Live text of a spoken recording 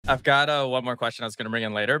I've got one more question I was going to bring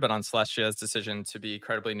in later, but on Celestia's decision to be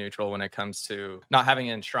credibly neutral when it comes to not having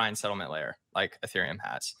an enshrined settlement layer like Ethereum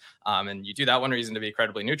has. And you do that one reason to be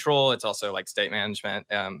credibly neutral. It's also like state management,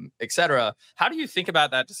 et cetera. How do you think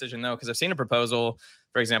about that decision, though? Because I've seen a proposal,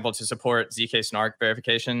 for example, to support ZK snark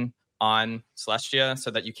verification on Celestia so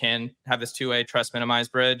that you can have this two-way trust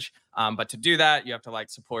minimized bridge. But to do that, you have to like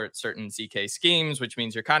support certain ZK schemes, which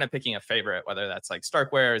means you're kind of picking a favorite, whether that's like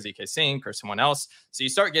Starkware or ZK Sync or someone else. So you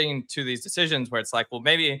start getting to these decisions where it's like, well,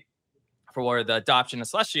 maybe for the adoption of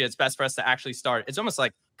Celestia, it's best for us to actually start. It's almost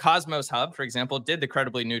like Cosmos Hub, for example, did the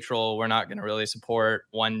credibly neutral. We're not going to really support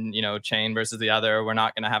one, chain versus the other. We're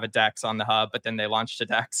not going to have a DEX on the hub, but then they launched a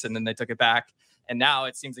DEX and then they took it back. And now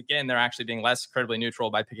it seems, again, they're actually being less credibly neutral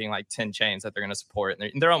by picking like 10 chains that they're going to support.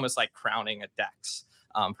 And they're almost like crowning a DEX,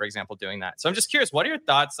 for example, doing that. So I'm just curious, what are your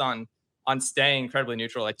thoughts on staying credibly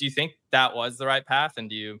neutral? Like, do you think that was the right path?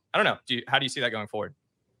 And I don't know, how do you see that going forward?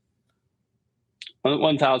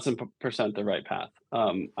 1000% the right path.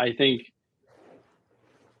 I think,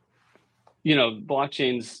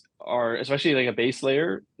 blockchains are, especially like a base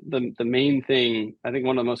layer, the main thing, I think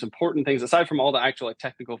one of the most important things, aside from all the actual like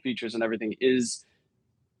technical features and everything, is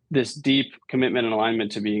this deep commitment and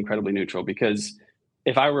alignment to be incredibly neutral. Because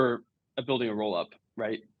if I were building a roll-up,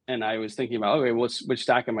 right, and I was thinking about, okay, which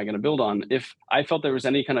stack am I going to build on? If I felt there was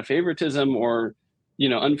any kind of favoritism or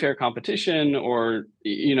unfair competition or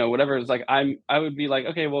whatever, it's like I would be like,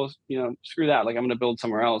 okay, well, screw that. Like I'm going to build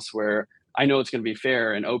somewhere else where I know it's going to be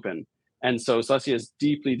fair and open. And so Celestia is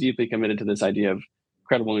deeply, deeply committed to this idea of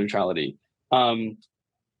credible neutrality. In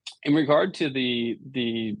regard to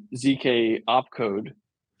the ZK opcode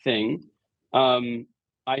thing,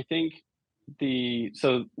 I think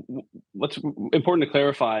what's important to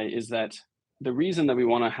clarify is that the reason that we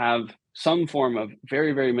want to have some form of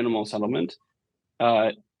very, very minimal settlement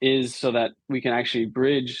is so that we can actually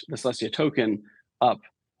bridge the Celestia token up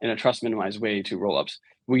in a trust minimized way to rollups.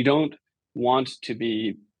 We don't want to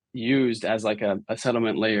be used as like a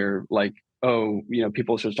settlement layer, like,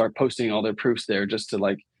 people should start posting all their proofs there just to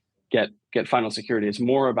like get final security. It's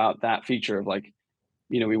more about that feature of like,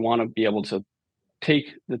 we want to be able to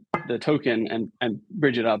take the token and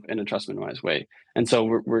bridge it up in a trust minimized way. And so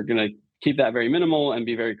we're going to keep that very minimal and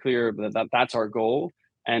be very clear that that's our goal.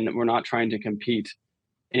 And we're not trying to compete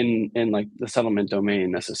in like the settlement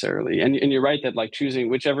domain necessarily. And you're right that like choosing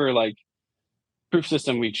whichever like proof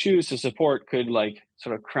system we choose to support could like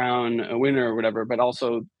sort of crown a winner or whatever. But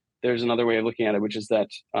also there's another way of looking at it, which is that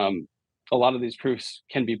a lot of these proofs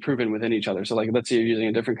can be proven within each other. So like, let's say you're using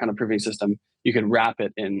a different kind of proving system, you could wrap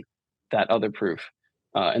it in that other proof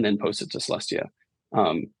and then post it to Celestia.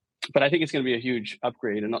 But I think it's going to be a huge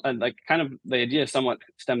upgrade. And like kind of the idea somewhat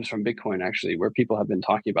stems from Bitcoin, actually, where people have been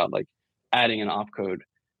talking about like adding an opcode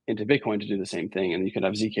into Bitcoin to do the same thing. And you could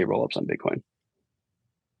have ZK rollups on Bitcoin.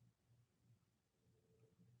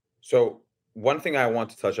 So one thing I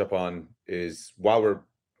want to touch up on is, while we're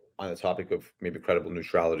on the topic of maybe credible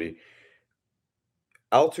neutrality,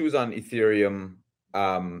 L2s on Ethereum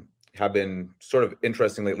have been sort of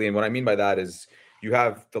interesting lately. And what I mean by that is you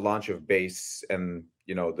have the launch of Base and,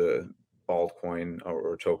 the bald coin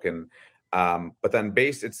or token. But then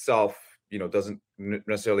Base itself, doesn't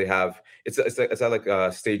necessarily have, it's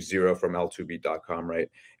like stage 0 from L2beat.com, right?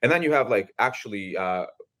 And then you have like actually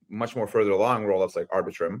much more further along rollups like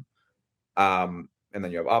Arbitrum. And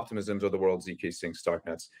then you have Optimisms of the world, ZK Sync,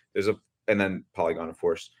 Starknets. And then Polygon, of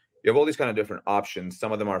course. You have all these kind of different options.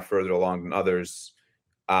 Some of them are further along than others.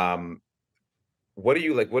 What do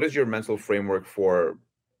you like? What is your mental framework for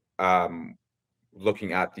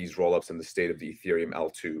looking at these rollups and the state of the Ethereum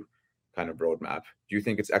L2 kind of roadmap? Do you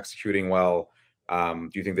think it's executing well? Do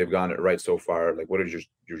you think they've gotten it right so far? Like, what are your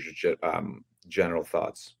general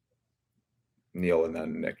thoughts? Neel and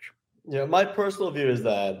then Nick. Yeah, my personal view is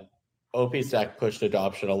that OP Stack pushed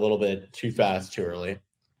adoption a little bit too fast, too early.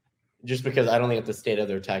 Just because I don't think that the state of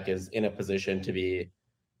their tech is in a position to be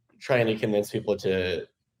trying to convince people to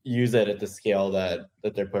use it at the scale that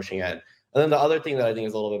they're pushing it. And then the other thing that I think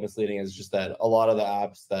is a little bit misleading is just that a lot of the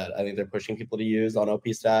apps that I think they're pushing people to use on OP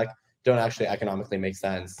Stack don't actually economically make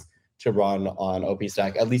sense to run on OP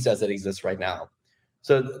Stack, at least as it exists right now.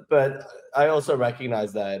 So, but I also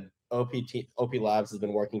recognize that OP Labs has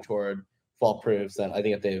been working toward fault proofs, and I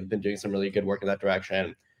think that they've been doing some really good work in that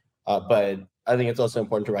direction. But I think it's also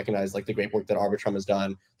important to recognize like the great work that Arbitrum has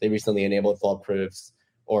done. They recently enabled fault proofs,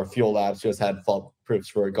 or Fuel Labs, who has had fault proofs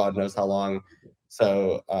for God knows how long.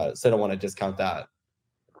 So I don't want to discount that.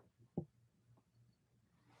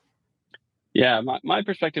 Yeah, my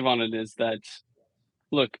perspective on it is that,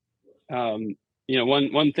 look,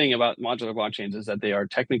 one thing about modular blockchains is that they are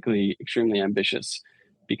technically extremely ambitious,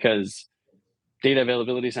 because data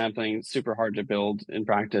availability sampling super hard to build in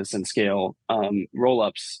practice and scale.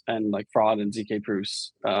 Rollups and like fraud and ZK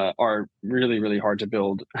proofs are really, really hard to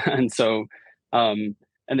build. And so, and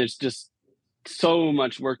there's just so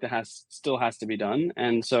much work that still has to be done.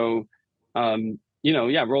 And so,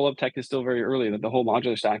 rollup tech is still very early. That the whole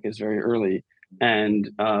modular stack is very early. And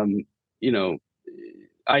I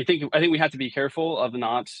think we have to be careful of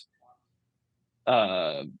not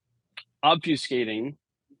obfuscating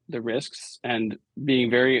the risks and being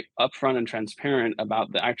very upfront and transparent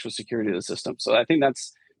about the actual security of the system. So I think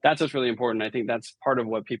that's what's really important. I think that's part of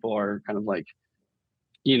what people are kind of like,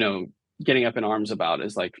 getting up in arms about,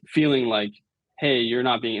 is like feeling like, hey, you're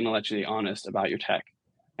not being intellectually honest about your tech.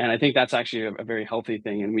 And I think that's actually a very healthy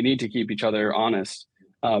thing. And we need to keep each other honest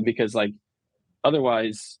because like,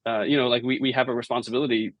 otherwise, we have a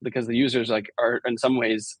responsibility, because the users are in some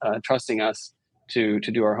ways trusting us to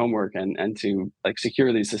do our homework and to like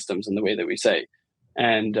secure these systems in the way that we say.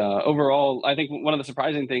 And overall, I think one of the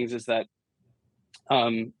surprising things is that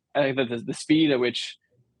I think that the speed at which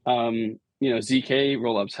ZK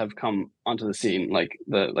rollups have come onto the scene, like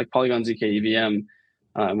Polygon ZK EVM,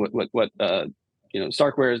 what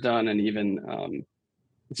Starkware has done, and even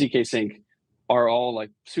ZK Sync, are all like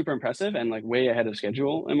super impressive and like way ahead of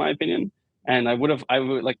schedule, in my opinion. And I would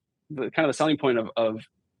like the kind of the selling point of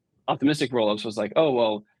optimistic rollups was like, oh,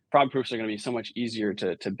 well, prod proofs are going to be so much easier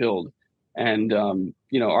to build. And,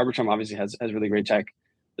 Arbitrum obviously has really great tech.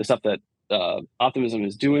 The stuff that Optimism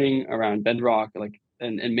is doing around Bedrock, like,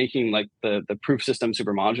 and making like the proof system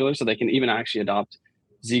super modular so they can even actually adopt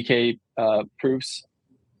ZK proofs,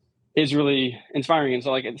 is really inspiring. And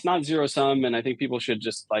so like, it's not zero sum. And I think people should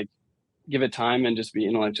just like give it time and just be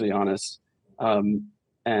intellectually honest. And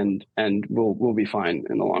we'll be fine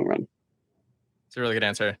in the long run. It's a really good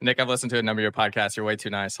answer, Nick. I've listened to a number of your podcasts. You're way too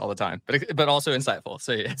nice all the time, but also insightful.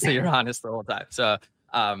 So you're honest the whole time. So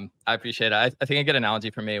I appreciate it. I think a good analogy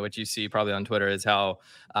for me, which you see probably on Twitter, is how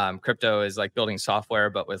crypto is like building software,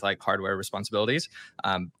 but with like hardware responsibilities.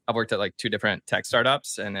 I've worked at like 2 different tech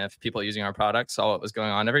startups, and if people using our products saw what was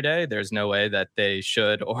going on every day, there's no way that they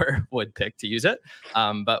should or would pick to use it.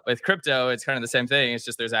 But with crypto, it's kind of the same thing. It's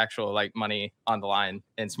just there's actual like money on the line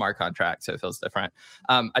in smart contracts, so it feels different.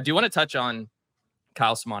 I do want to touch on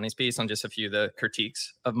Kyle Somani's piece on just a few of the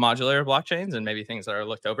critiques of modular blockchains and maybe things that are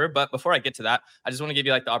looked over. But before I get to that, I just want to give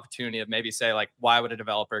you like the opportunity of maybe say like, why would a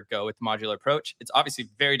developer go with the modular approach? It's obviously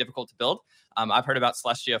very difficult to build. I've heard about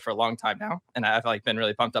Celestia for a long time now, and I've like been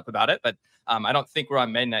really pumped up about it, but I don't think we're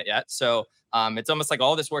on mainnet yet. So it's almost like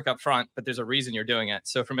all this work up front, but there's a reason you're doing it.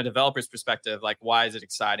 So from a developer's perspective, like, why is it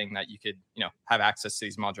exciting that you could, have access to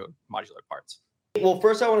these modular parts? Well,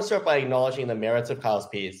 first I want to start by acknowledging the merits of Kyle's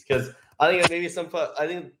piece, because I think maybe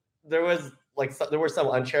there were some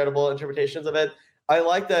uncharitable interpretations of it. I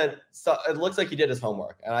like that. So it looks like he did his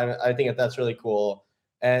homework, and I think that's really cool.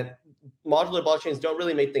 And modular blockchains don't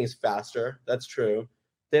really make things faster. That's true.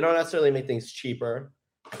 They don't necessarily make things cheaper.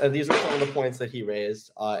 These are some of the points that he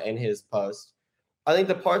raised in his post. I think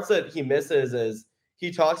the parts that he misses is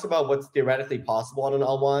he talks about what's theoretically possible on an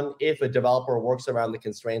L1 if a developer works around the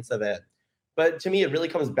constraints of it. But to me, it really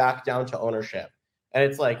comes back down to ownership. And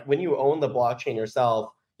it's like, when you own the blockchain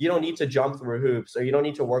yourself, you don't need to jump through hoops, or you don't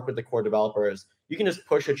need to work with the core developers. You can just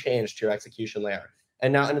push a change to your execution layer.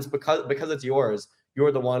 And it's because it's yours,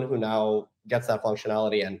 you're the one who now gets that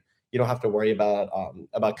functionality, and you don't have to worry about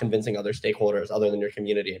convincing other stakeholders other than your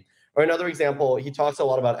community. Or another example, he talks a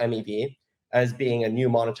lot about MEV as being a new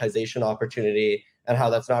monetization opportunity and how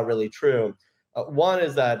that's not really true. One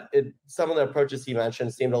is that some of the approaches he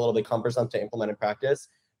mentioned seemed a little bit cumbersome to implement in practice.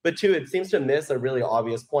 But 2, it seems to miss a really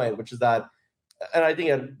obvious point, which is that, and I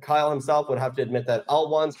think Kyle himself would have to admit that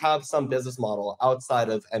L1s have some business model outside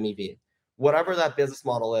of MEV. Whatever that business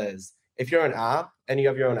model is, if you're an app and you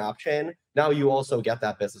have your own app chain, now you also get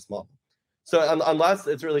that business model. So unless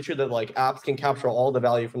it's really true that like apps can capture all the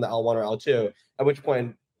value from the L1 or L2, at which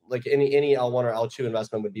point like any L1 or L2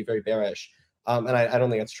 investment would be very bearish. And I don't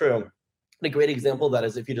think it's true. A great example of that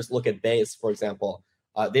is if you just look at Base, for example.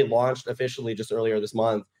 They launched officially just earlier this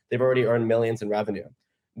month. They've already earned millions in revenue.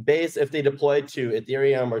 Base, if they deployed to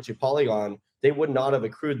Ethereum or to Polygon, they would not have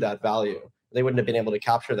accrued that value. They wouldn't have been able to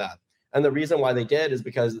capture that. And the reason why they did is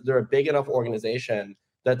because they're a big enough organization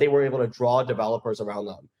that they were able to draw developers around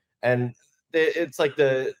them. And it's like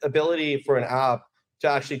the ability for an app to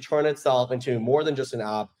actually turn itself into more than just an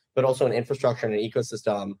app, but also an infrastructure and an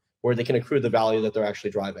ecosystem where they can accrue the value that they're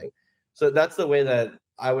actually driving. So that's the way that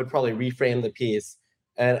I would probably reframe the piece.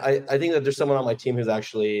 And I think that there's someone on my team who's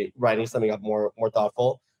actually writing something up more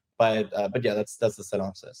thoughtful. But yeah, that's the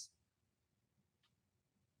synopsis.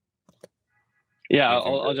 Yeah,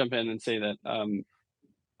 Anything I'll jump in and say that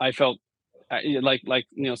I felt like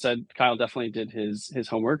Neel said, Kyle definitely did his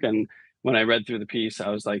homework, and when I read through the piece, I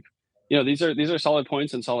was like, these are solid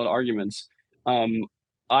points and solid arguments.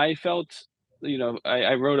 I felt,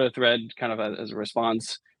 I wrote a thread kind of as a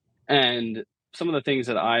response, and some of the things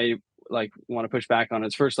that I like want to push back on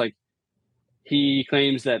is first, like, he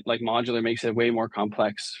claims that like modular makes it way more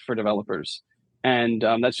complex for developers, and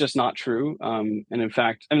that's just not true. And in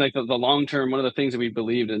fact, I mean, like the long term, one of the things that we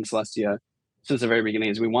believed in Celestia since the very beginning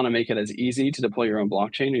is we want to make it as easy to deploy your own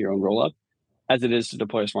blockchain or your own rollup as it is to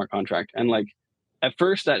deploy a smart contract. And like at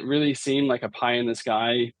first, that really seemed like a pie in the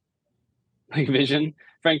sky like vision,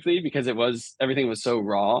 frankly, because everything was so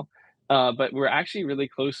raw. But we're actually really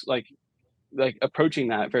close, like approaching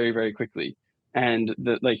that very, very quickly. And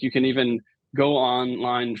like you can even go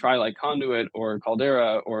online and try like Conduit or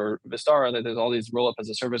Caldera or Vistara. That there's all these roll up as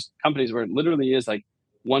a service companies where it literally is like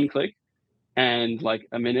one click and like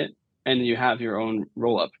a minute, and you have your own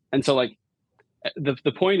roll up. And so like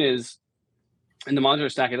the point is, in the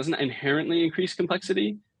modular stack, it doesn't inherently increase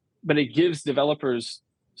complexity, but it gives developers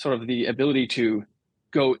sort of the ability to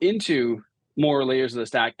go into more layers of the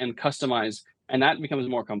stack and customize, and that becomes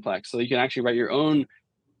more complex. So you can actually write your own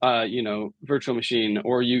virtual machine,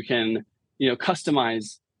 or you can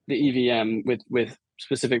customize the EVM with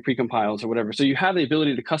specific precompiles or whatever. So you have the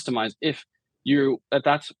ability to customize if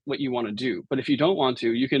that's what you want to do. But if you don't want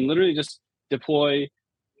to, you can literally just deploy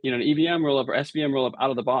an EVM rollup or SVM rollup out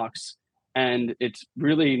of the box, and it's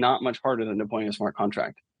really not much harder than deploying a smart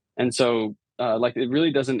contract. And so like it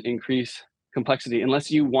really doesn't increase complexity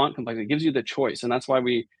unless you want complexity. It gives you the choice, and that's why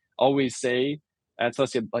we always say at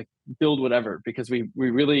Celestia, like, build whatever, because we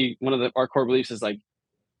really, one of our core beliefs is like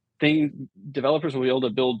developers will be able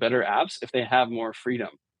to build better apps if they have more freedom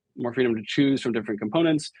to choose from different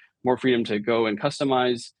components, more freedom to go and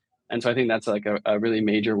customize. And so I think that's like a really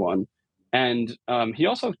major one. And he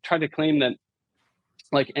also tried to claim that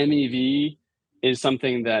like MEV is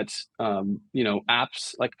something that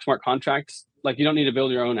apps like smart contracts, like you don't need to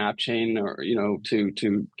build your own app chain or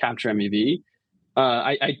to capture MEV.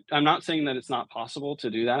 I'm not saying that it's not possible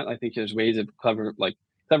to do that. I think there's ways of clever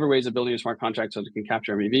ways of building a smart contract so that it can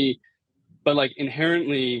capture MEV. But like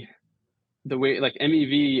inherently, the way like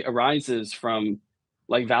MEV arises from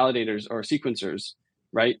like validators or sequencers,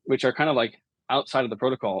 right? Which are kind of like outside of the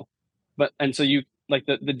protocol. And so you like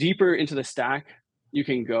the deeper into the stack you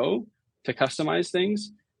can go to customize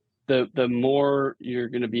things, the more you're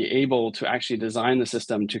going to be able to actually design the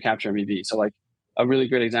system to capture MEV. So like a really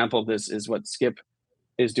great example of this is what Skip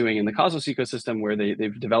is doing in the Cosmos ecosystem, where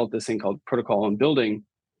they've developed this thing called protocol and building,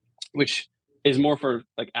 which is more for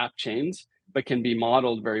like app chains, but can be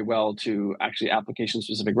modeled very well to actually application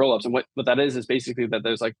specific rollups. And what that is basically that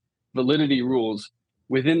there's like validity rules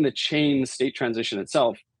within the chain state transition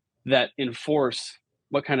itself that enforce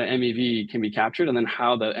what kind of MEV can be captured and then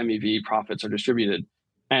how the MEV profits are distributed.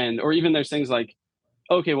 Or even there's things like,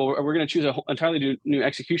 okay, well, we're going to choose an entirely new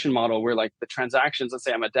execution model where like the transactions, let's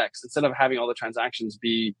say I'm a DEX, instead of having all the transactions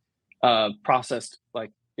be processed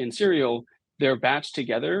like in serial, they're batched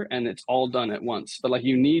together and it's all done at once. But like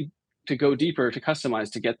you need to go deeper to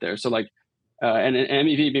customize to get there. So like, and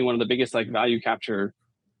MEV being one of the biggest like value capture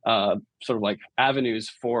sort of like avenues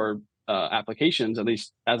for applications, at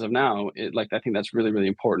least as of now, I think that's really, really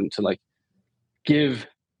important to like give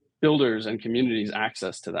builders and communities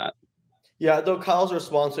access to that. Yeah, though Kyle's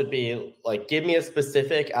response would be like, give me a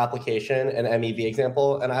specific application, an MEV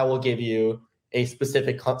example, and I will give you a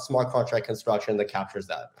specific smart contract construction that captures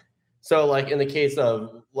that. So like in the case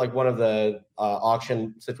of like one of the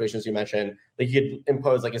auction situations you mentioned, like you could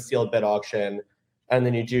impose like a sealed bid auction, and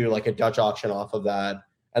then you do like a Dutch auction off of that,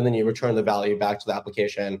 and then you return the value back to the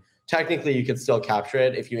application. Technically, you could still capture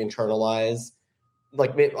it if you internalize.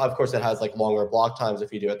 Like, of course, it has like longer block times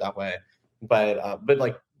if you do it that way, but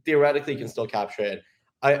like theoretically, you can still capture it.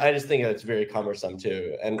 I just think that it's very cumbersome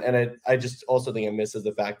too, and I just also think it misses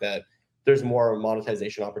the fact that there's more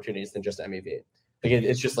monetization opportunities than just MEV. Like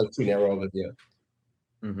it's just like too narrow of a view.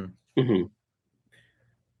 Mm-hmm. Mm-hmm.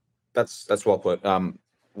 That's well put.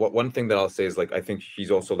 One thing that I'll say is like I think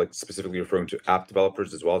he's also like specifically referring to app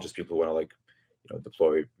developers as well, just people who want to like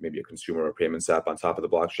deploy maybe a consumer or payments app on top of the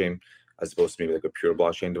blockchain, as opposed to maybe like a pure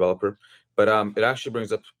blockchain developer. But it actually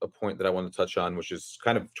brings up a point that I want to touch on, which is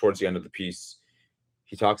kind of towards the end of the piece.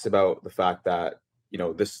 He talks about the fact that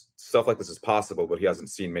this stuff like this is possible, but he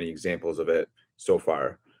hasn't seen many examples of it so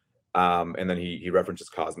far. And then he references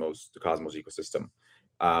the Cosmos ecosystem.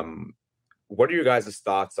 What are your guys'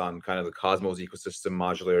 thoughts on kind of the Cosmos ecosystem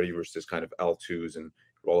modularity versus kind of L2s and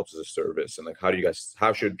rollups as a service? And like,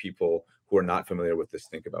 how should people who are not familiar with this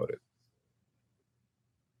think about it?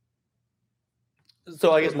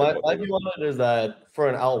 So I guess my view on it is that for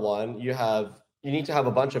an L1, you need to have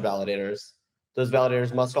a bunch of validators. Those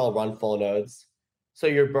validators must all run full nodes. So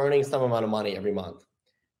you're burning some amount of money every month.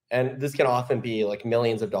 And this can often be like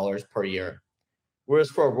millions of dollars per year. Whereas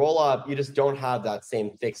for a rollup, you just don't have that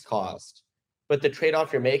same fixed cost. But the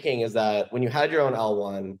trade-off you're making is that when you had your own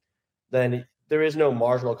L1, then there is no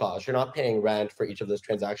marginal cost. You're not paying rent for each of those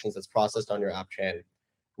transactions that's processed on your app chain.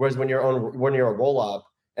 Whereas when you're a rollup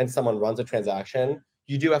and someone runs a transaction,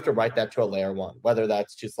 you do have to write that to a layer one, whether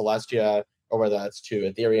that's to Celestia or whether that's to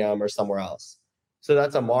Ethereum or somewhere else. So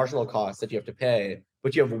that's a marginal cost that you have to pay,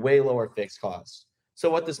 but you have way lower fixed costs. So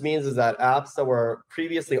what this means is that apps that were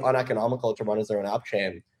previously uneconomical to run as their own app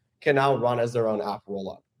chain can now run as their own app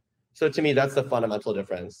rollup. So to me, that's the fundamental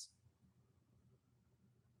difference.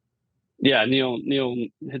 Yeah, Neel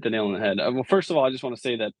hit the nail on the head. Well, first of all, I just want to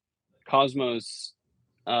say that Cosmos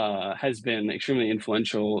has been extremely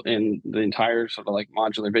influential in the entire sort of like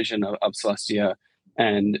modular vision of Celestia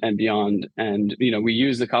and beyond. And we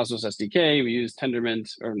use the Cosmos SDK, we use Tendermint,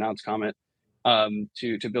 or now it's Comet,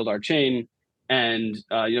 to build our chain. And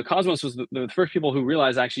Cosmos was the first people who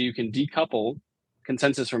realized actually you can decouple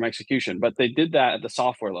consensus from execution, but they did that at the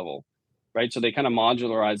software level, right? So they kind of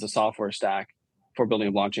modularized the software stack for building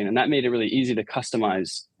a blockchain, and that made it really easy to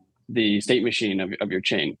customize the state machine of your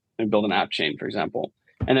chain and build an app chain, for example.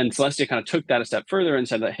 And then Celestia kind of took that a step further and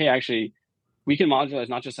said that, hey, actually, we can modularize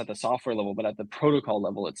not just at the software level, but at the protocol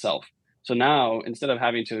level itself. So now, instead of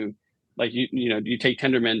having to, like, you take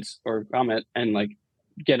Tendermint or Comet and like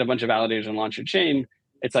get a bunch of validators and launch your chain,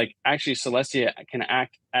 it's like actually Celestia can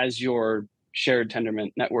act as your shared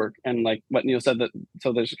Tendermint network. And like what Neel said,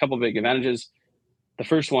 so there's a couple of big advantages. The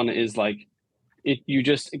first one is like you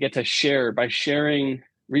just get to share. By sharing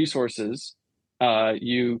resources,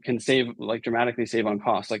 you can dramatically save on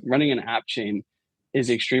costs. Like running an app chain is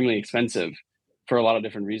extremely expensive for a lot of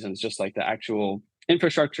different reasons, just like the actual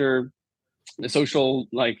infrastructure, the social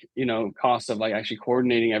costs of like actually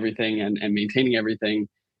coordinating everything and maintaining everything.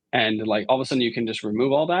 And like all of a sudden you can just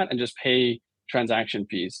remove all that and just pay transaction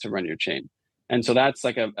fees to run your chain. And so that's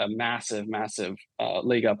like a massive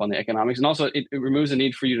leg up on the economics. And also it removes the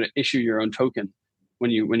need for you to issue your own token when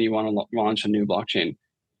you want to launch a new blockchain.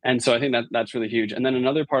 And so I think that's really huge. And then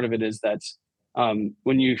another part of it is that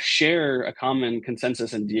when you share a common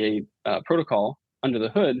consensus and DA protocol under the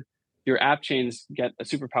hood, your app chains get a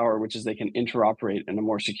superpower, which is they can interoperate in a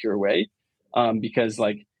more secure way, because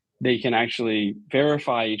like they can actually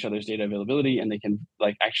verify each other's data availability, and they can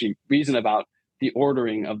like actually reason about the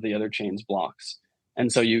ordering of the other chain's blocks.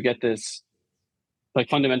 And so you get this like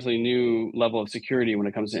fundamentally new level of security when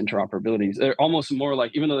it comes to interoperability. They're almost more like,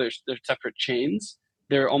 even though they're separate chains,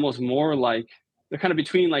 they're almost more like, they're kind of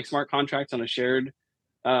between like smart contracts on a shared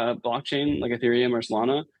blockchain like Ethereum or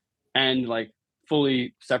Solana, and like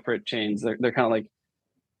fully separate chains. They're kind of like,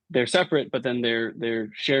 they're separate, but then they're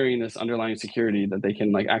sharing this underlying security that they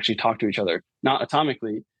can like actually talk to each other, not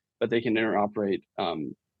atomically, but they can interoperate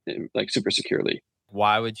like super securely.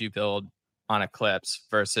 Why would you build on Eclipse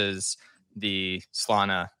versus the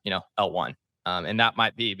Solana, L1? And that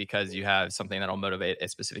might be because you have something that'll motivate a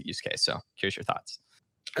specific use case. So curious your thoughts.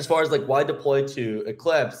 As far as like why deploy to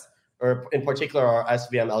Eclipse, or in particular our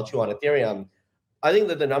SVM L2 on Ethereum, I think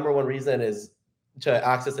that the number one reason is to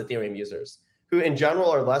access Ethereum users who in general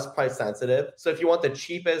are less price sensitive. So if you want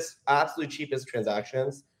the absolute cheapest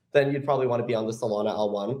transactions, then you'd probably want to be on the Solana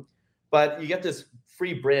L1. But you get this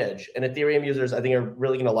free bridge, and Ethereum users, I think, are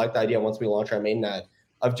really going to like the idea once we launch our mainnet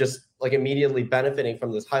of just like immediately benefiting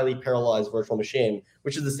from this highly parallelized virtual machine,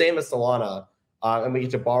 which is the same as Solana. And we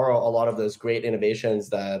get to borrow a lot of those great innovations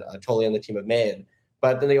that Toli and the team have made.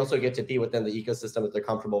 But then they also get to be within the ecosystem that they're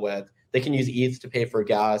comfortable with. They can use ETH to pay for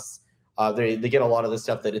gas. They get a lot of the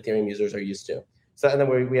stuff that Ethereum users are used to. So, and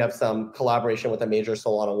then we have some collaboration with a major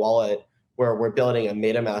Solana wallet where we're building a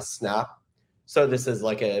MetaMask snap. So this is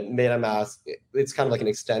like a MetaMask. It's kind of like an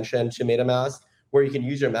extension to MetaMask where you can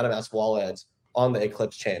use your MetaMask wallet on the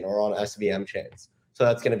Eclipse chain or on SVM chains. So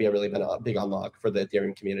that's going to be a really big unlock for the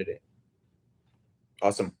Ethereum community.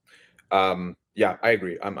 Awesome. Yeah, I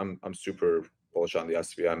agree. I'm super bullish on the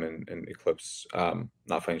SVM and Eclipse.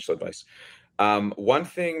 Not financial advice. One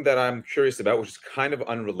thing that I'm curious about, which is kind of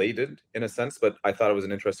unrelated in a sense, but I thought it was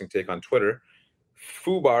an interesting take on Twitter.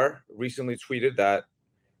 Fubar recently tweeted that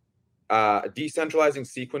decentralizing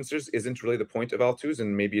sequencers isn't really the point of L2s,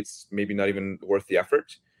 and maybe it's not even worth the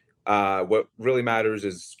effort. What really matters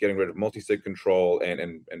is getting rid of multi-sig control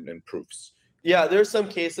and proofs. Yeah, there's some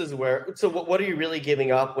cases where, so what are you really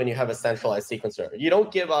giving up when you have a centralized sequencer? You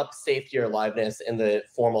don't give up safety or liveness in the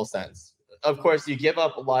formal sense. Of course, you give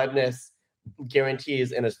up liveness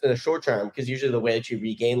guarantees in a short term, because usually the way that you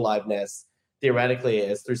regain liveness theoretically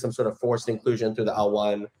is through some sort of forced inclusion through the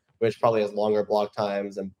L1, which probably has longer block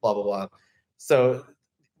times and blah, blah, blah. So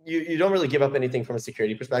you don't really give up anything from a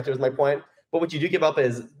security perspective is my point. But what you do give up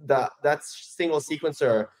is that single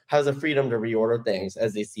sequencer has a freedom to reorder things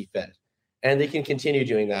as they see fit. And they can continue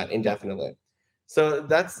doing that indefinitely. So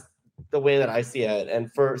that's the way that I see it.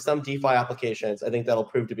 And for some DeFi applications, I think that'll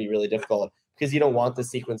prove to be really difficult because you don't want the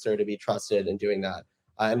sequencer to be trusted in doing that.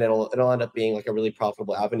 And it'll end up being like a really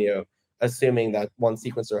profitable avenue, assuming that one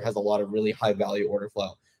sequencer has a lot of really high value order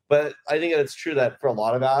flow. But I think that it's true that for a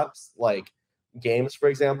lot of apps, like games, for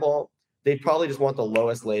example, they probably just want the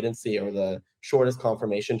lowest latency or the shortest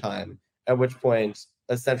confirmation time, at which point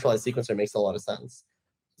a centralized sequencer makes a lot of sense.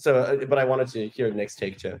 So, but I wanted to hear Nick's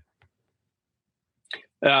take too.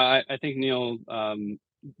 I think Neel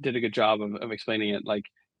did a good job of explaining it. Like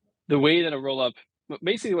the way that a rollup,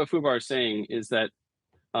 basically what Fubar is saying is that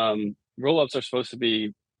rollups are supposed to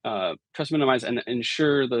be trust minimized and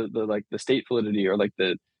ensure the state validity or like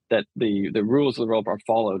the rules of the rollup are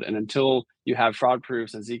followed. And until you have fraud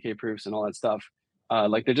proofs and ZK proofs and all that stuff,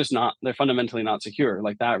 like they're fundamentally not secure.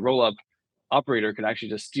 Like that rollup operator could actually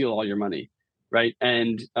just steal all your money, right?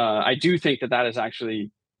 And I do think that is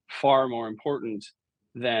actually far more important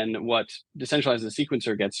than what decentralizing the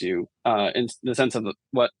sequencer gets you, in the sense of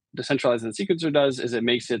what decentralizing the sequencer does is it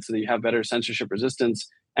makes it so that you have better censorship resistance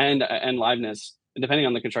and liveness, depending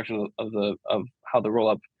on the construction of how the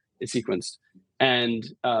rollup is sequenced. And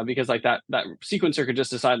because like that sequencer could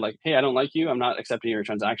just decide like, hey, I don't like you, I'm not accepting your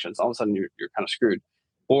transactions. All of a sudden you're kind of screwed.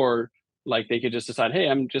 Or like they could just decide, hey,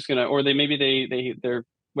 I'm just gonna, or they're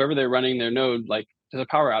wherever they're running their node, like there's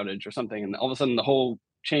a power outage or something, and all of a sudden the whole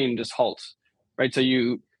chain just halts. Right. So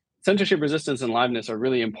censorship resistance and liveness are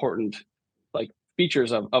really important like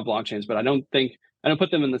features of blockchains, but I don't put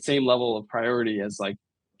them in the same level of priority as like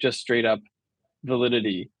just straight up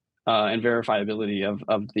validity and verifiability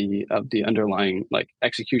of the underlying like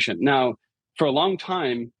execution. Now, for a long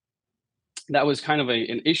time, that was kind of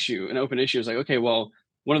an issue, an open issue. It's like, okay, well,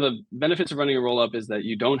 one of the benefits of running a rollup is that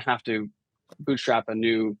you don't have to bootstrap a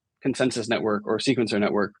new consensus network or sequencer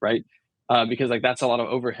network, right? Because like that's a lot of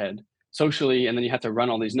overhead socially, and then you have to run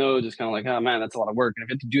all these nodes. It's kind of like, oh man, that's a lot of work. And if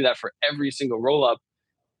you have to do that for every single rollup,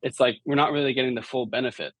 it's like we're not really getting the full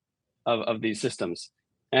benefit of these systems.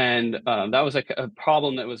 And that was like a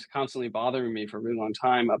problem that was constantly bothering me for a really long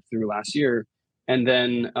time up through last year. And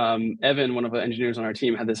then Evan, one of the engineers on our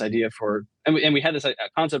team, had this idea and we had this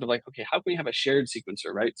concept of like, okay, how can we have a shared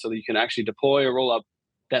sequencer, right? So that you can actually deploy a rollup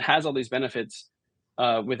that has all these benefits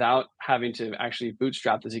without having to actually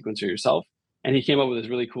bootstrap the sequencer yourself. And he came up with this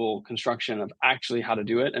really cool construction of actually how to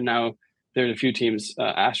do it. And now there's a few teams,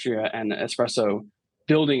 Astria and Espresso,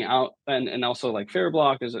 building out, and also like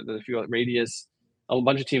Fairblock, there's a few like Radius, a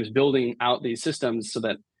bunch of teams building out these systems so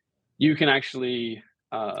that you can actually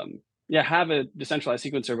have a decentralized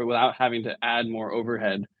sequencer, but without having to add more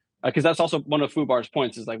overhead. Because that's also one of Fubar's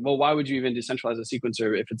points is like, well, why would you even decentralize a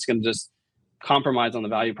sequencer if it's going to just compromise on the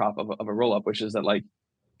value prop of a rollup, which is that like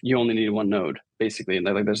you only need one node basically, and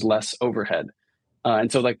like there's less overhead.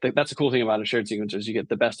 And so like that's a cool thing about a shared sequencer is you get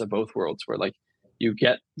the best of both worlds, where like you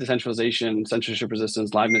get decentralization, censorship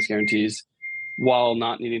resistance, liveness guarantees, while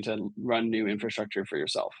not needing to run new infrastructure for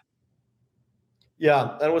yourself.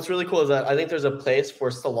 Yeah, and what's really cool is that I think there's a place for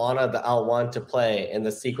Solana, the L1, to play in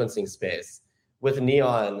the sequencing space. With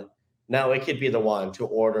Neon, now it could be the one to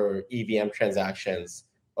order EVM transactions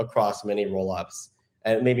across many rollups.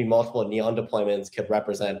 And maybe multiple Neon deployments could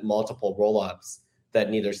represent multiple rollups that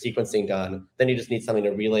need their sequencing done. Then you just need something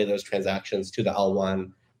to relay those transactions to the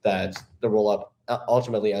L1 that the rollup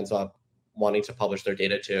ultimately ends up wanting to publish their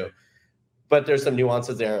data to. But there's some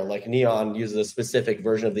nuances there, like Neon uses a specific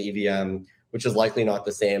version of the EVM, which is likely not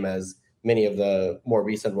the same as many of the more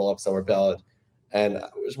recent rollups that were built. And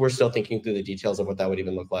we're still thinking through the details of what that would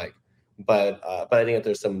even look like. But I think that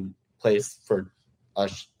there's some place for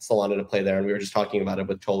Solana to play there, and we were just talking about it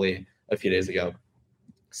with Toli a few days ago.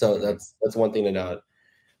 So that's one thing to note.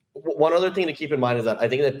 One other thing to keep in mind is that I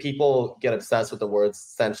think that people get obsessed with the words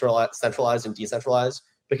centralized and decentralized,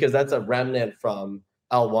 because that's a remnant from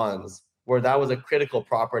L1s, where that was a critical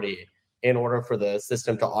property in order for the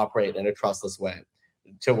system to operate in a trustless way.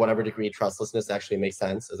 To whatever degree trustlessness actually makes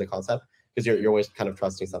sense as a concept, because you're always kind of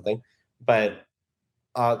trusting something. But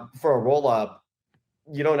for a rollup,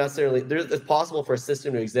 you don't necessarily, it's possible for a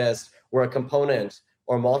system to exist where a component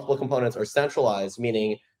or multiple components are centralized,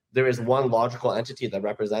 meaning there is one logical entity that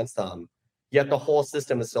represents them, yet the whole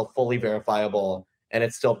system is still fully verifiable and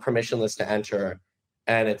it's still permissionless to enter.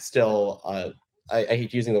 And it's still, I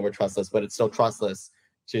hate using the word trustless, but it's still trustless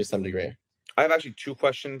to some degree. I have actually two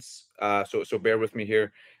questions. So bear with me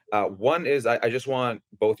here. One is I just want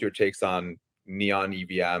both your takes on Neon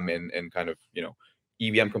EVM and kind of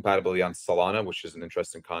EVM compatibility on Solana, which is an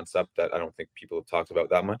interesting concept that I don't think people have talked about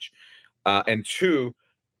that much. And two,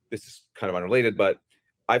 this is kind of unrelated, but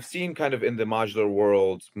I've seen kind of in the modular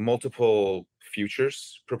world multiple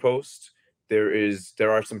futures proposed.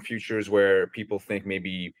 There are some futures where people think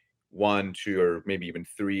maybe one, two, or maybe even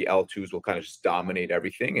three L2s will kind of just dominate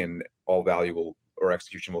everything, and all value will or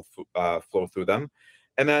execution will flow through them.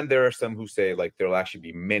 And then there are some who say like there'll actually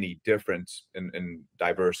be many different and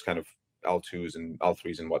diverse kind of L2s and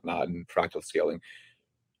L3s and whatnot, and fractal scaling.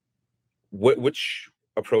 Which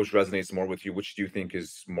approach resonates more with you? Which do you think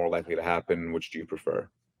is more likely to happen? Which do you prefer?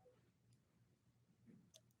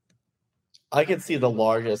 I could see the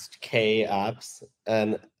largest K apps,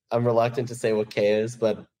 and I'm reluctant to say what K is,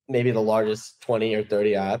 but maybe the largest 20 or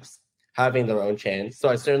 30 apps having their own chain. So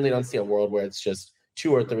I certainly don't see a world where it's just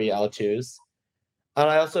 2 or 3 L2s. And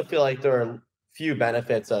I also feel like there are few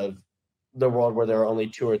benefits of the world where there are only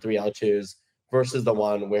 2 or 3 L2s versus the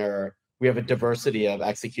one where we have a diversity of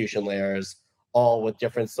execution layers, all with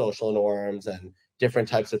different social norms and different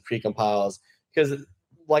types of precompiles. Because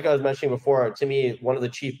like I was mentioning before, to me, one of the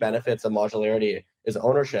chief benefits of modularity is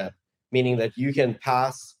ownership, meaning that you can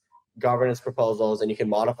pass governance proposals and you can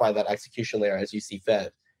modify that execution layer as you see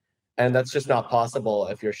fit. And that's just not possible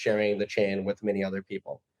if you're sharing the chain with many other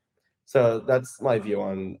people. So that's my view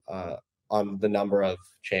on the number of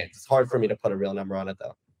chains. It's hard for me to put a real number on it,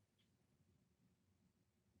 though.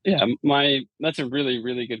 Yeah, that's a really,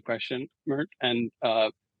 really good question, Mert. And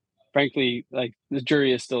frankly, like the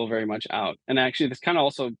jury is still very much out. And actually, this kind of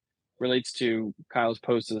also relates to Kyle's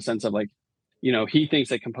post in the sense of like, he thinks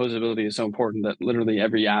that composability is so important that literally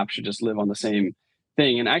every app should just live on the same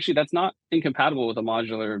thing. And actually, that's not incompatible with a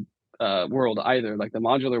modular world either. Like the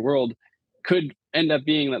modular world could end up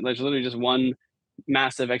being that there's literally just one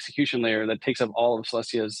massive execution layer that takes up all of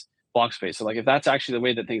Celestia's block space. So like if that's actually the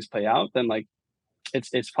way that things play out, then like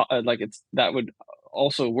that would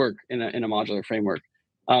also work in a modular framework.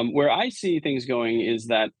 Where I see things going is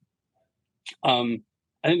that I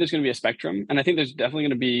think there's going to be a spectrum, and I think there's definitely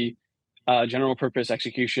going to be general purpose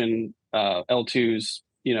execution L2s,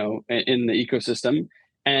 in the ecosystem.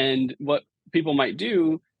 And what people might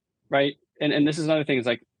do, right? And this is another thing is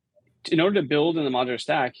like, in order to build in the modular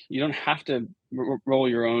stack, you don't have to roll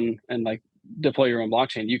your own and like deploy your own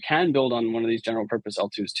blockchain. You can build on one of these general purpose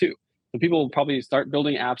L2s too. So people will probably start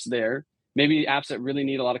building apps there. Maybe apps that really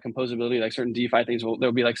need a lot of composability, like certain DeFi things.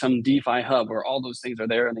 There'll be like some DeFi hub where all those things are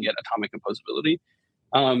there and they get atomic composability.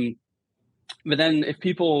 But then if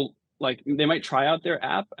people like, they might try out their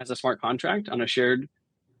app as a smart contract on a shared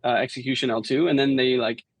execution L2, and then they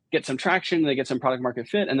like get some traction, they get some product market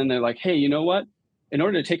fit, and then they're like, hey, you know what? In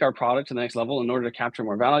order to take our product to the next level, in order to capture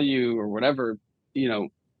more value or whatever,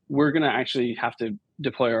 we're going to actually have to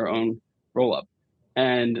deploy our own rollup.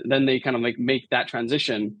 And then they kind of like make that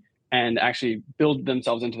transition and actually build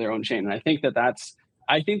themselves into their own chain. And I think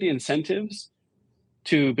I think the incentives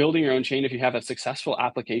to building your own chain, if you have a successful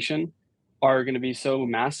application, are going to be so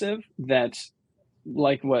massive that,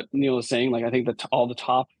 like what Neel is saying, like I think that all the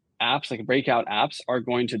top apps, like breakout apps, are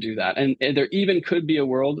going to do that. And there even could be a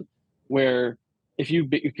world where if you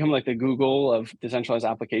become like the Google of decentralized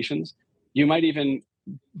applications, you might even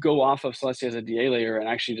go off of Celestia as a DA layer and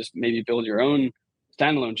actually just maybe build your own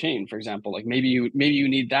standalone chain, for example. Like maybe you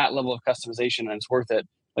need that level of customization and it's worth it.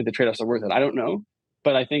 Like the trade-offs are worth it. I don't know,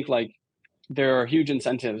 but I think like there are huge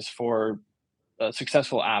incentives for a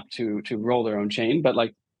successful app to roll their own chain. But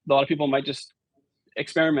like a lot of people might just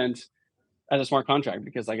experiment as a smart contract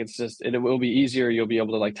because like it will be easier. You'll be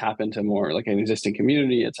able to like tap into more like an existing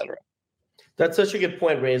community, etc. That's such a good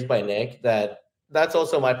point raised by Nick. That's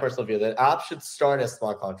also my personal view, that apps should start as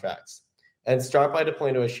smart contracts and start by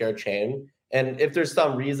deploying to a shared chain. And if there's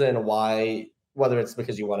some reason why, whether it's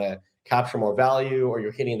because you want to capture more value or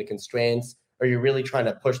you're hitting the constraints or you're really trying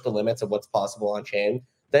to push the limits of what's possible on chain,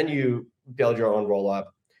 then you build your own rollup.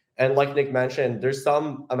 And like Nick mentioned, there's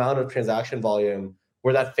some amount of transaction volume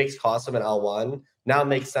where that fixed cost of an L1 now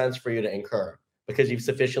makes sense for you to incur because you've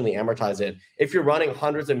sufficiently amortized it. If you're running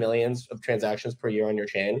hundreds of millions of transactions per year on your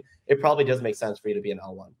chain, it probably does make sense for you to be an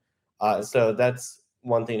L1. So that's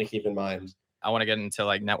one thing to keep in mind. I want to get into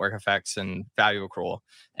like network effects and value accrual.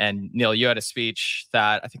 And Neel, you had a speech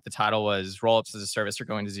that I think the title was "Rollups as a Service Are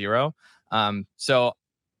Going to Zero." So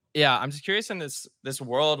yeah, I'm just curious in this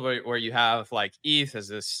world where you have like ETH as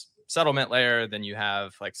this settlement layer, then you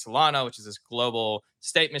have like Solana, which is this global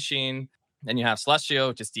state machine, then you have Celestia,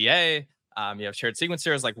 which is DA. You have shared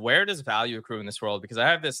sequencers. Like, where does value accrue in this world? Because I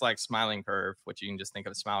have this like smiling curve, which you can just think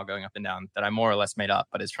of a smile going up and down, that I more or less made up,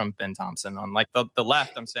 but it's from Ben Thompson. On like the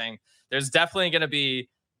left, I'm saying there's definitely going to be,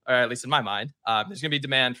 or at least in my mind, there's going to be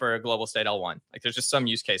demand for a global state L1. Like, there's just some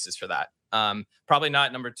use cases for that. Probably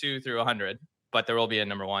not number 2 through 100, but there will be a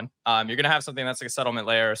number 1. You're going to have something that's like a settlement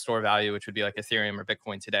layer, a store value, which would be like Ethereum or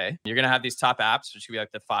Bitcoin today. You're going to have these top apps, which would be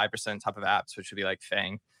like the 5% top of apps, which would be like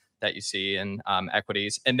Fang that you see in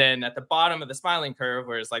equities. And then at the bottom of the smiling curve,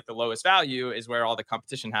 where it's like the lowest value, is where all the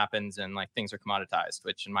competition happens and like things are commoditized,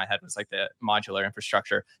 which in my head was like the modular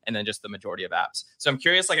infrastructure and then just the majority of apps. So I'm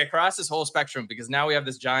curious, like across this whole spectrum, because now we have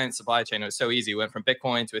this giant supply chain. It was so easy. We went from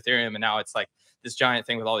Bitcoin to Ethereum, and now it's like this giant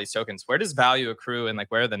thing with all these tokens. Where does value accrue and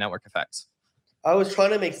like where are the network effects? I was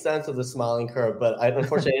trying to make sense of the smiling curve, but I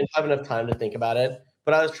unfortunately didn't have enough time to think about it.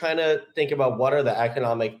 But I was trying to think about what are the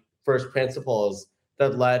economic first principles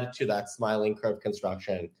that led to that smiling curve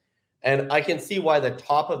construction. And I can see why the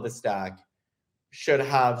top of the stack should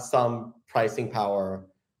have some pricing power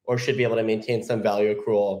or should be able to maintain some value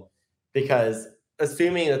accrual, because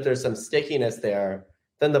assuming that there's some stickiness there,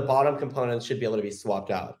 then the bottom components should be able to be swapped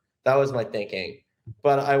out. That was my thinking.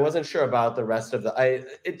 But I wasn't sure about the rest of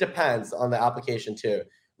it depends on the application too.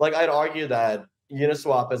 Like, I'd argue that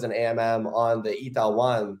Uniswap as an AMM on the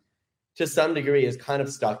ETH1 to some degree is kind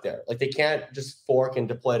of stuck there. Like, they can't just fork and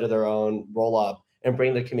deploy to their own rollup and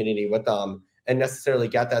bring the community with them and necessarily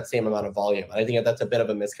get that same amount of volume. I think that's a bit of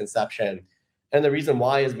a misconception. And the reason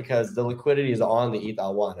why is because the liquidity is on the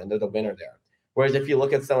ETH1 and they're the winner there. Whereas if you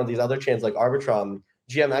look at some of these other chains like Arbitrum,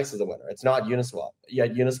 GMX is the winner. It's not Uniswap.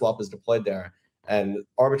 Yet Uniswap is deployed there and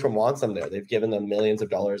Arbitrum wants them there. They've given them millions of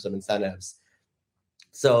dollars of incentives.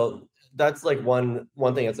 So that's like one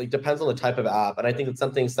thing. It's like depends on the type of app. And I think that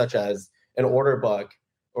something such as an order book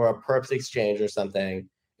or a perps exchange or something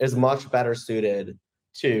is much better suited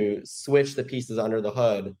to switch the pieces under the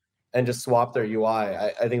hood and just swap their UI.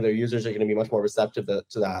 I think their users are going to be much more receptive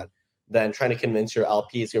to that than trying to convince your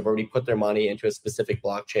LPs who have already put their money into a specific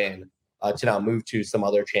blockchain to now move to some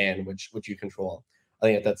other chain which you control. I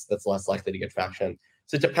think that's less likely to get traction.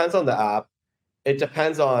 So it depends on the app. It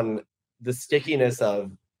depends on the stickiness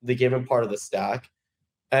of the given part of the stack.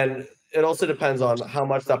 And it also depends on how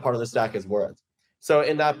much that part of the stack is worth. So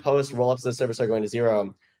in that post, rollups of the service are going to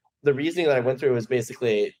zero. The reasoning that I went through was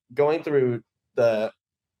basically going through the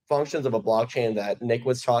functions of a blockchain that Nick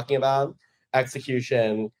was talking about: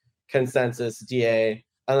 execution, consensus, DA,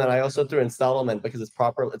 and then I also threw in settlement because it's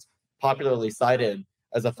popularly cited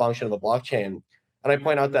as a function of a blockchain. And I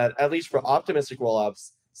point out that at least for optimistic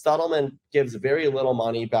rollups, settlement gives very little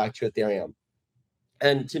money back to Ethereum.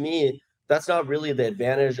 And to me, that's not really the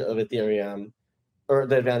advantage of Ethereum, or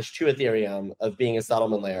the advantage to Ethereum of being a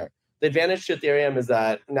settlement layer. The advantage to Ethereum is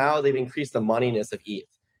that now they've increased the moneyness of ETH,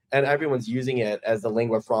 and everyone's using it as the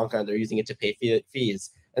lingua franca, and they're using it to pay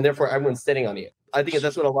fees, and therefore everyone's sitting on ETH. I think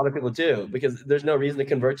that's what a lot of people do, because there's no reason to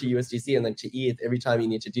convert to USDC and then to ETH every time you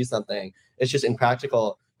need to do something. It's just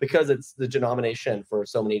impractical because it's the denomination for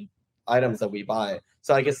so many items that we buy.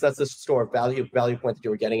 So I guess that's the store value point that you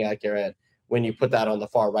were getting at, Garrett, when you put that on the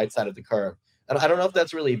far right side of the curve. And I don't know if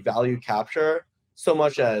that's really value capture so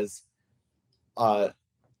much as value,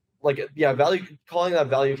 calling that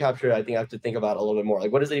value capture, I think I have to think about a little bit more.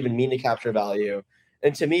 Like, what does it even mean to capture value?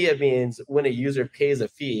 And to me, it means when a user pays a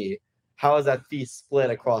fee, how is that fee split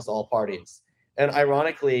across all parties? And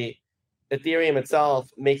ironically, Ethereum itself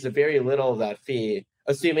makes very little of that fee,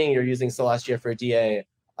 assuming you're using Celestia for DA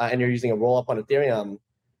and you're using a rollup on Ethereum,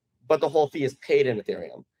 but the whole fee is paid in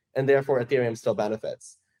Ethereum, and therefore Ethereum still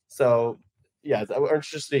benefits. So yeah, we're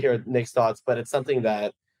interested to hear Nick's thoughts, but it's something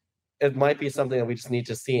that it might be something that we just need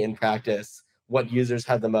to see in practice, what users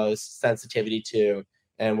have the most sensitivity to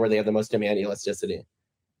and where they have the most demand elasticity.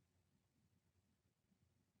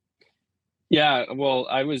 Yeah, well,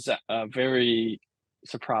 I was very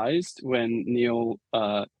surprised when Neel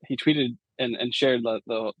he tweeted and shared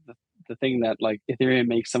the thing that like Ethereum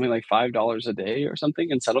makes something like $5 a day or something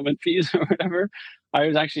in settlement fees or whatever. I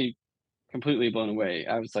was actually completely blown away.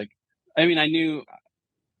 I was like, I mean, I knew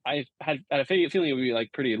I had a feeling it would be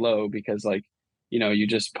like pretty low because like, you know, you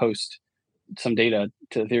just post some data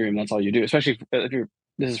to Ethereum. That's all you do, especially if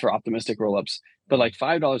this is for optimistic rollups. But like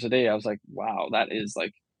 $5 a day, I was like, wow, that is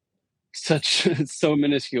like so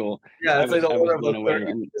minuscule. Yeah, it's like the order of 30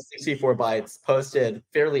 to 64 bytes posted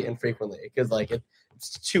fairly infrequently because like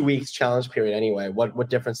it's 2 weeks challenge period anyway. What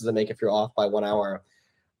difference does it make if you're off by 1 hour?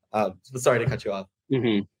 Sorry to cut you off.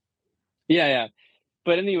 Mm-hmm. Yeah.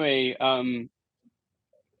 But anyway,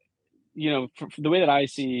 you know, for the way that I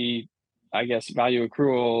see, I guess, value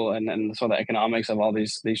accrual and sort of the economics of all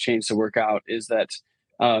these chains to work out is that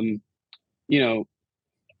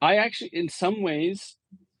I actually, in some ways,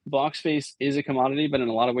 block space is a commodity, but in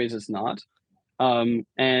a lot of ways it's not.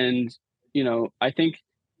 And I think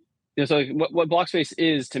so. Like what block space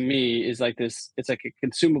is to me is like this. It's like a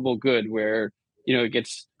consumable good where it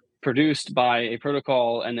gets produced by a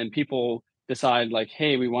protocol, and then people decide like,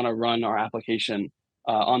 hey, we want to run our application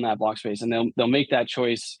on that block space, and they'll make that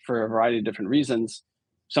choice for a variety of different reasons.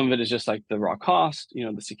 Some of it is just like the raw cost,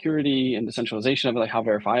 the security and decentralization of it, like how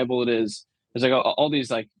verifiable it is. There's like all these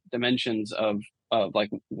like dimensions of like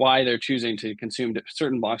why they're choosing to consume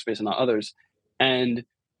certain block space and not others. And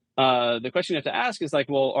the question you have to ask is like,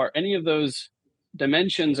 well, are any of those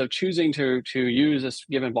dimensions of choosing to use this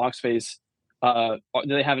given block space, do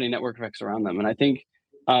they have any network effects around them? And I think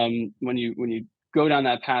when you go down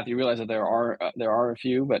that path, you realize that there are a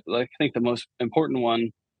few, but like, I think the most important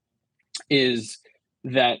one is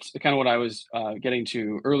that kind of what I was getting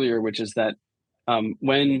to earlier, which is that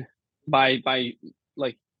when by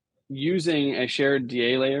like using a shared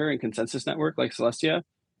DA layer and consensus network like Celestia,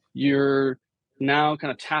 you're now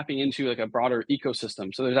kind of tapping into like a broader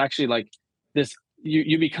ecosystem. So there's actually like this,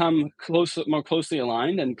 you become more closely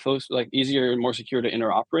aligned and like easier and more secure to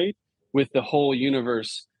interoperate with the whole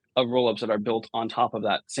universe of rollups that are built on top of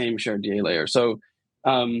that same shared DA layer. So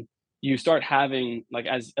you start having like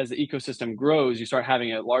as the ecosystem grows, you start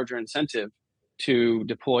having a larger incentive to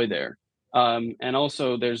deploy there. And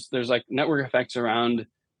also there's like network effects around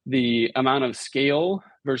the amount of scale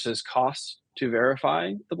versus cost to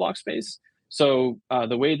verify the block space. So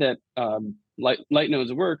the way that light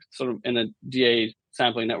nodes work sort of in a DA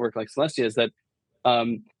sampling network like Celestia is that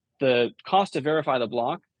the cost to verify the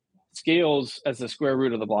block scales as the square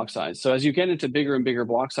root of the block size. So as you get into bigger and bigger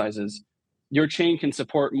block sizes, your chain can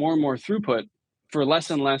support more and more throughput for less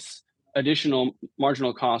and less additional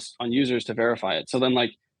marginal costs on users to verify it. So then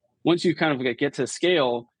like once you kind of get to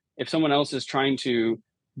scale, if someone else is trying to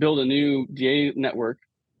build a new DA network,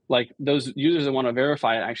 like those users that want to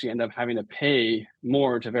verify it actually end up having to pay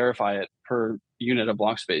more to verify it per unit of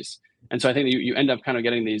block space. And so I think that you end up kind of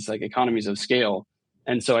getting these like economies of scale.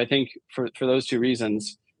 And so I think for those two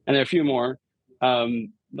reasons, and there are a few more,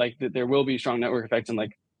 like there will be strong network effects, and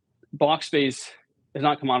like block space is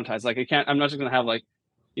not commoditized. Like I'm not just going to have like,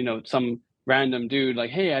 some random dude like,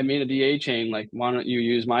 hey, I made a DA chain. Like, why don't you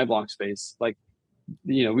use my block space? Like,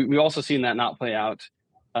 we've also seen that not play out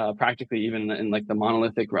practically even in like the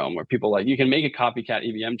monolithic realm, where people like, you can make a copycat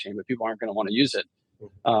EVM chain, but people aren't going to want to use it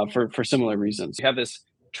for similar reasons. You have this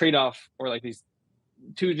trade-off, or like these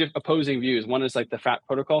two opposing views. One is like the fat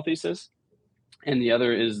protocol thesis, and the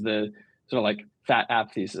other is the sort of like fat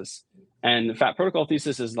app thesis. And the fat protocol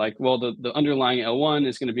thesis is like, well, the underlying L1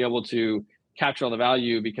 is going to be able to capture all the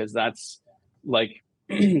value because that's like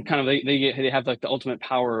kind of they have like the ultimate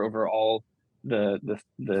power over all the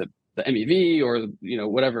MEV or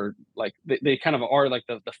whatever. Like they kind of are like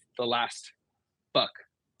the last buck.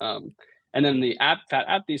 And then the fat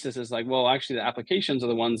app thesis is like, well, actually the applications are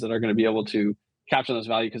the ones that are going to be able to capture those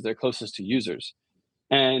value because they're closest to users.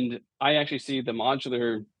 And I actually see the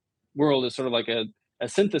modular world as sort of like a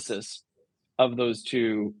synthesis of those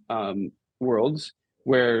two worlds,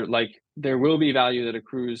 where like there will be value that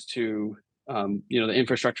accrues to the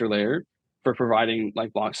infrastructure layer for providing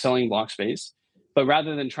like selling block space. But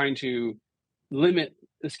rather than trying to limit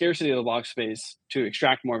the scarcity of the block space to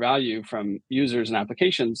extract more value from users and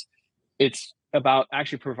applications, it's about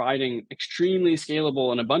actually providing extremely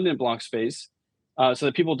scalable and abundant block space so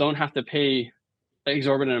that people don't have to pay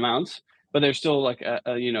exorbitant amounts, but there's still like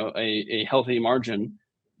a healthy margin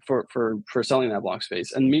for selling that block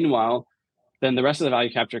space. And meanwhile, then the rest of the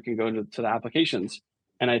value capture can go to the applications.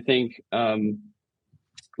 And I think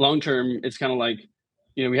long term, it's kind of like,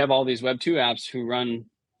 we have all these Web2 apps who run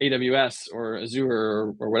AWS or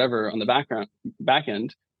Azure or whatever on the back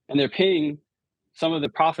end, and they're paying some of the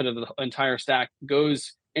profit of the entire stack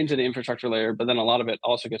goes into the infrastructure layer, but then a lot of it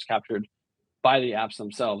also gets captured by the apps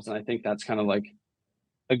themselves. And I think that's kind of like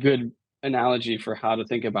a good analogy for how to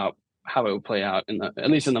think about how it would play out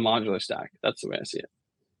at least in the modular stack. That's the way I see it.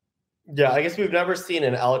 Yeah, I guess we've never seen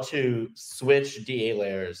an L2 switch DA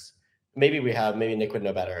layers. Maybe we have, maybe Nick would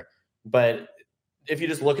know better. But if you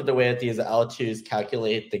just look at the way that these L2s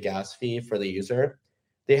calculate the gas fee for the user,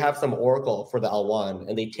 they have some oracle for the L1,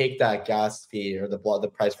 and they take that gas fee or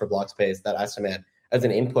the price for block space, that estimate, as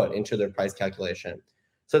an input into their price calculation.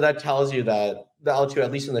 So that tells you that the L2,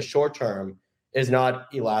 at least in the short term, is not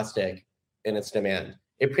elastic in its demand.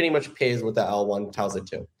 It pretty much pays what the L1 tells it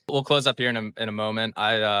to. We'll close up here in a moment.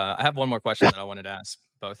 I have one more question that I wanted to ask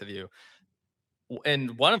both of you. In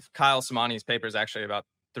one of Kyle Somani's papers, actually about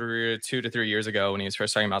 2 to 3 years ago, when he was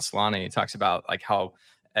first talking about Solana, he talks about like how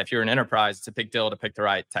If you're an enterprise, it's a big deal to pick the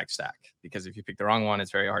right tech stack, because if you pick the wrong one,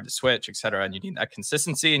 it's very hard to switch, et cetera. And you need that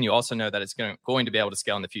consistency. And you also know that it's going to be able to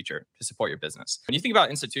scale in the future to support your business. When you think about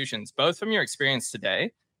institutions, both from your experience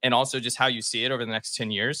today and also just how you see it over the next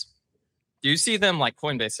 10 years, do you see them like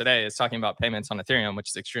Coinbase today is talking about payments on Ethereum, which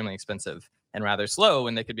is extremely expensive and rather slow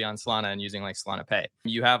when they could be on Solana and using like Solana Pay?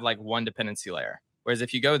 You have like one dependency layer. Whereas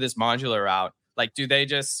if you go this modular route, like, do they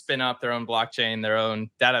just spin up their own blockchain, their own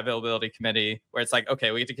data availability committee, where it's like,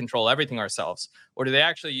 okay, we get to control everything ourselves? Or do they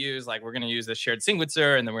actually use, like, we're going to use this shared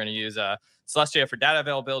sequencer, and then we're going to use Celestia for data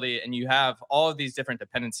availability, and you have all of these different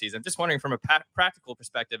dependencies? I'm just wondering, from a practical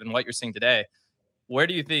perspective and what you're seeing today, where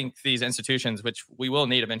do you think these institutions, which we will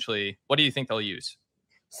need eventually, what do you think they'll use?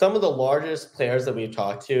 Some of the largest players that we've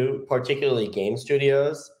talked to, particularly game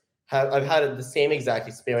studios, I've had the same exact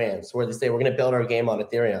experience where they say, we're going to build our game on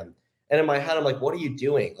Ethereum. And in my head, I'm like, what are you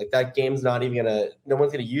doing? Like, that game's not even no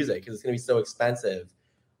one's going to use it because it's going to be so expensive.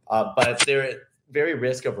 But they're very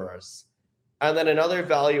risk averse. And then another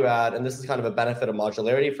value add, and this is kind of a benefit of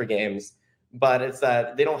modularity for games, but it's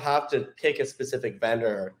that they don't have to pick a specific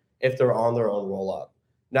vendor if they're on their own rollup.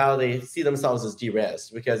 Now they see themselves as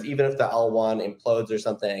de-risked, because even if the L1 implodes or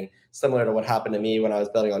something similar to what happened to me when I was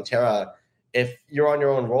building on Terra, if you're on your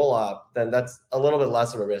own rollup, then that's a little bit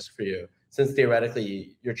less of a risk for you, since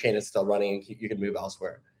theoretically your chain is still running and you can move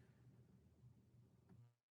elsewhere.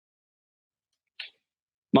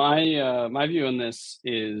 My view on this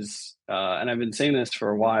is, and I've been saying this for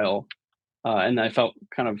a while, and I felt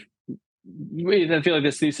kind of, I feel like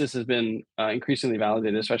this thesis has been increasingly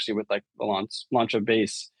validated, especially with like the launch of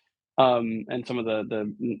Base and some of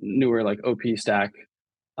the newer like OP stack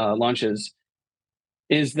launches,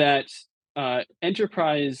 is that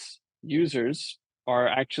enterprise users are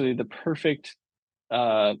actually the perfect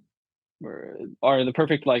like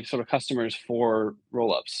sort of customers for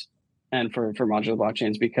rollups and for modular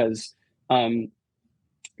blockchains, because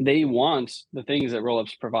they want the things that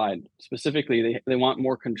rollups provide. Specifically, they want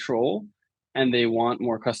more control and they want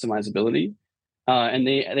more customizability, and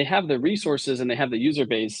they have the resources and they have the user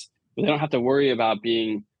base, but they don't have to worry about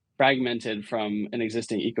being fragmented from an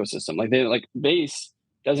existing ecosystem. Like Base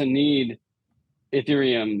doesn't need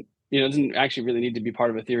Ethereum, doesn't actually really need to be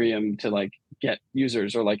part of Ethereum to like get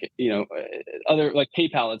users, or like, other like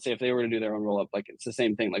PayPal, let's say, if they were to do their own rollup, like it's the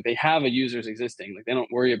same thing. Like they have a users existing, like they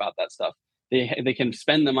don't worry about that stuff. They can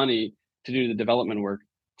spend the money to do the development work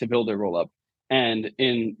to build their rollup. And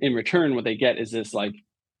in return, what they get is this like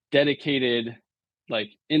dedicated like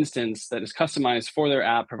instance that is customized for their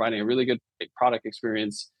app, providing a really good product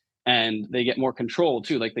experience. And they get more control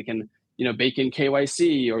too. Like they can, bake in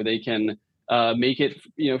KYC, or they can make it,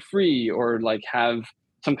 free, or like have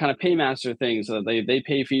some kind of paymaster thing so that they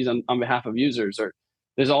pay fees on behalf of users, or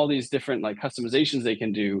there's all these different like customizations they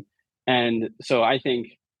can do. And so I think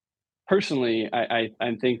personally, I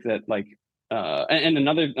think that like, and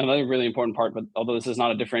another really important part, but although this is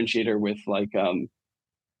not a differentiator with like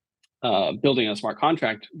building a smart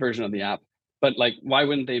contract version of the app, but like, why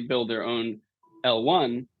wouldn't they build their own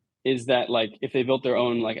L1? Is that like, if they built their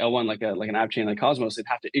own like L1, like an app chain like Cosmos, they'd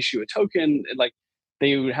have to issue a token. Like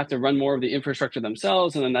they would have to run more of the infrastructure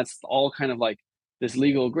themselves. And then that's all kind of like this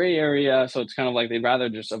legal gray area. So it's kind of like, they'd rather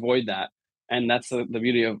just avoid that. And that's the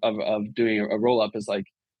beauty of doing a roll up, is like,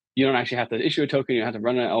 you don't actually have to issue a token. You don't have to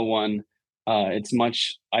run an L1. It's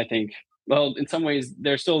much, I think, well, in some ways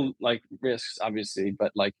there's still like risks, obviously,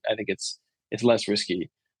 but like, I think it's less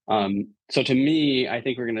risky. So to me, I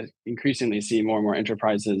think we're going to increasingly see more and more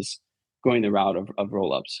enterprises going the route of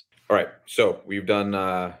rollups. All right. So we've done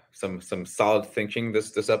some solid thinking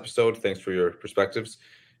this episode. Thanks for your perspectives.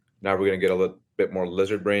 Now we're going to get a little bit more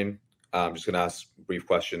lizard brain. I'm just going to ask brief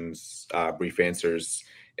questions, brief answers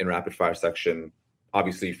in rapid fire section.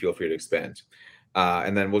 Obviously, feel free to expand.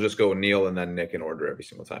 And then we'll just go Neel and then Nick in order every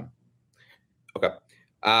single time. Okay.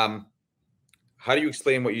 How do you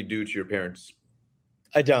explain what you do to your parents?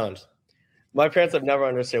 I don't. My parents have never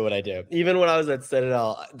understood what I do. Even when I was at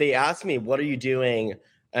Citadel, they asked me, what are you doing?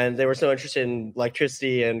 And they were so interested in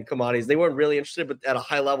electricity and commodities. They weren't really interested, but at a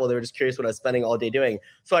high level, they were just curious what I was spending all day doing.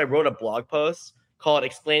 So I wrote a blog post called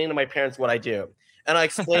Explaining to My Parents What I Do. And I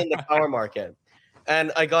explained the power market.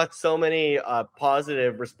 And I got so many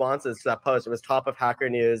positive responses to that post. It was top of Hacker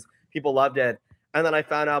News. People loved it. And then I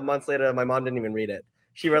found out months later, my mom didn't even read it.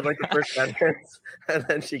 She read like the first sentence, and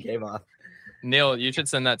then she gave up. Neel, you should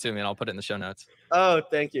send that to me and I'll put it in the show notes. Oh,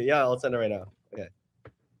 thank you. Yeah, I'll send it right now. Okay.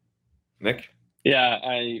 Nick? Yeah,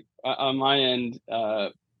 I on my end,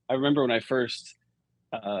 I remember when I first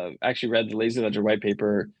actually read the Lazy Ledger white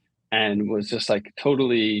paper and was just like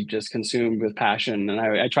totally just consumed with passion. And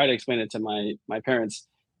I tried to explain it to my parents,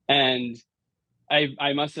 and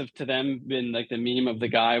I must have to them been like the meme of the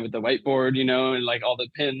guy with the whiteboard, you know, and like all the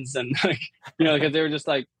pins and like, you know, because they were just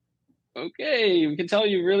like, okay, we can tell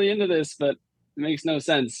you're really into this, but it makes no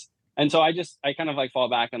sense. And so I kind of like fall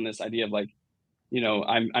back on this idea of like, you know,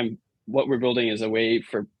 I'm what we're building is a way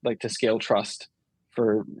for like to scale trust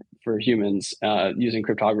for humans using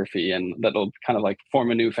cryptography, and that'll kind of like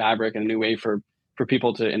form a new fabric and a new way for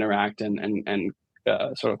people to interact and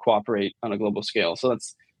sort of cooperate on a global scale. So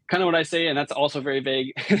that's kind of what I say, and that's also very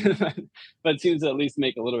vague, but it seems to at least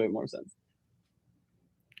make a little bit more sense.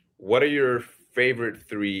 What are your favorite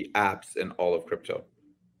 3 apps in all of crypto?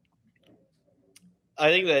 I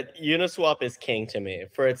think that Uniswap is king to me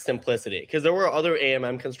for its simplicity, because there were other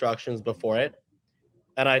AMM constructions before it,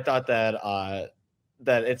 and I thought that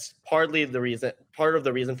that it's part of the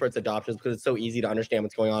reason for its adoption is because it's so easy to understand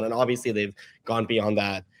what's going on, and obviously they've gone beyond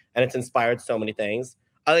that, and it's inspired so many things.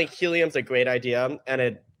 I think Helium's a great idea, and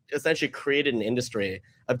it essentially created an industry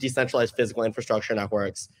of decentralized physical infrastructure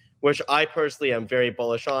networks, which I personally am very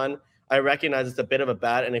bullish on. I recognize it's a bit of a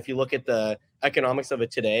bet, and if you look at the economics of it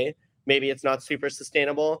today, maybe it's not super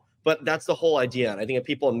sustainable, but that's the whole idea. And I think that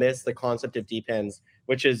people miss the concept of depends,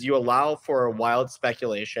 which is you allow for wild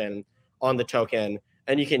speculation on the token,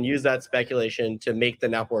 and you can use that speculation to make the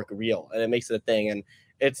network real, and it makes it a thing. And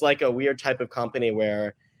it's like a weird type of company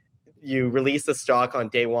where you release the stock on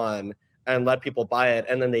day one and let people buy it,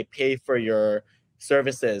 and then they pay for your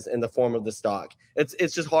services in the form of the stock. It's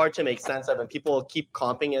just hard to make sense of, and people keep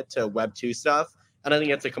comping it to Web 2 stuff, and I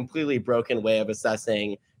think it's a completely broken way of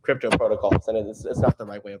assessing crypto protocols, and it's not the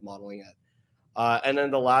right way of modeling it. And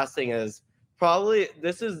then the last thing is probably,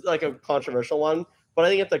 this is like a controversial one, but I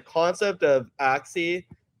think that the concept of Axie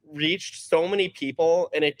reached so many people,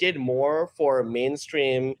 and it did more for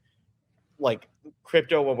mainstream like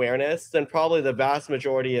crypto awareness than probably the vast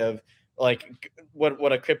majority of like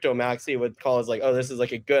what a crypto maxi would call is like, oh, this is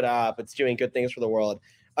like a good app, it's doing good things for the world.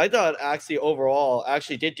 I thought Axie overall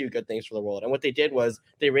actually did do good things for the world. And what they did was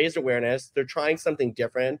they raised awareness. They're trying something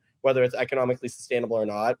different, whether it's economically sustainable or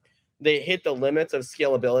not. They hit the limits of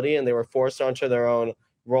scalability, and they were forced onto their own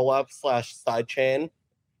roll-up/side chain.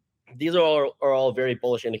 These are all very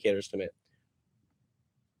bullish indicators to me.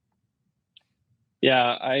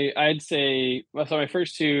 Yeah, I'd say, well, so my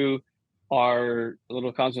first 2 are a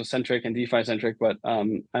little Cosmos-centric and DeFi-centric, but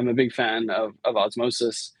I'm a big fan of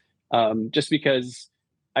Osmosis, just because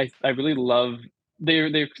I really love,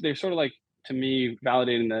 they're sort of like, to me,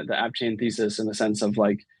 validating the app chain thesis in the sense of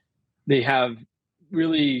like, they have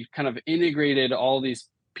really kind of integrated all these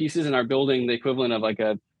pieces and are building the equivalent of like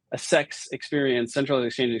a SEX experience, centralized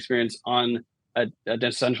exchange experience on a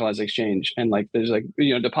decentralized exchange. And like, there's like,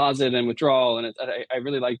 you know, deposit and withdrawal. And I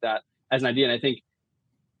really like that as an idea. And I think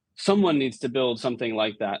someone needs to build something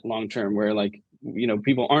like that long-term, where like, you know,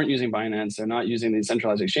 people aren't using Binance, they're not using these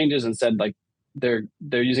centralized exchanges. Instead, like they're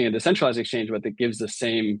using a decentralized exchange, but that gives the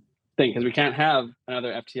same thing, because we can't have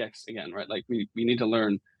another FTX again, right? Like we need to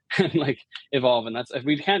learn and like evolve. And that's, if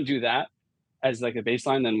we can't do that as like a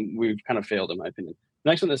baseline, then we've kind of failed, in my opinion.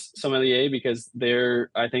 The next one is Somani, because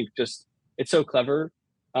I think just, it's so clever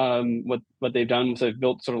what they've done. So they've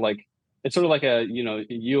built sort of like, it's sort of like a, you know,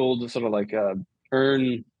 yield, sort of like a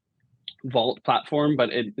earn vault platform,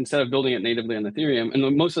 but instead of building it natively on Ethereum,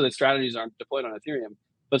 and most of the strategies aren't deployed on Ethereum,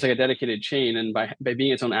 but it's like a dedicated chain. And by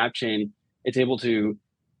being its own app chain, it's able to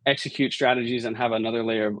execute strategies and have another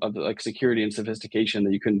layer of like security and sophistication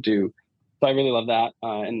that you couldn't do. So I really love that,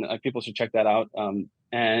 and people should check that out.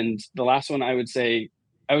 And the last one, I would say,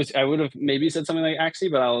 I would have maybe said something like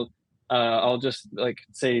Axie, but I'll just like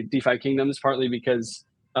say DeFi Kingdoms, partly because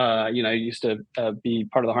you know, I used to be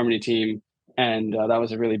part of the Harmony team, and that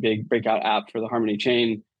was a really big breakout app for the Harmony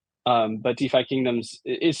chain. But DeFi Kingdoms,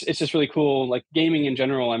 it's just really cool. Like gaming in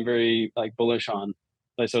general, I'm very like bullish on,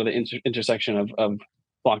 like sort of the intersection of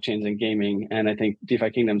blockchains and gaming. And I think DeFi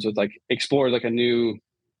Kingdoms would like explore like a new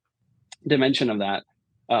dimension of that,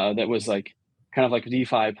 that was like kind of like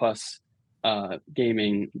DeFi plus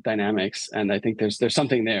gaming dynamics. And I think there's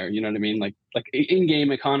something there, you know what I mean? Like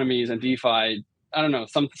in-game economies and DeFi, I don't know,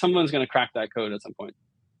 someone's going to crack that code at some point.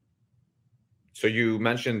 So you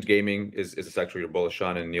mentioned gaming is a sector you're bullish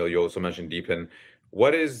on, and Neel, you also mentioned Deepin.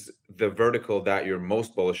 What is the vertical that you're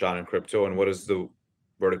most bullish on in crypto, and what is the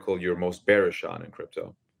vertical you're most bearish on in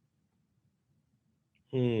crypto?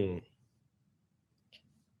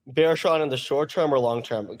 Bearish on in the short term or long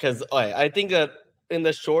term? Because I think that in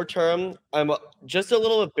the short term, I'm just a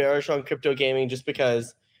little bit bearish on crypto gaming, just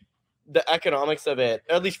because the economics of it,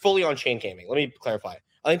 at least fully on-chain gaming. Let me clarify.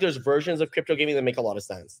 I think there's versions of crypto gaming that make a lot of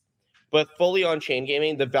sense. But fully on-chain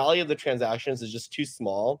gaming, the value of the transactions is just too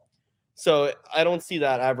small. So I don't see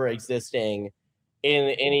that ever existing in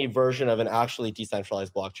any version of an actually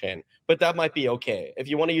decentralized blockchain. But that might be okay. If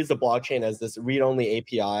you want to use the blockchain as this read-only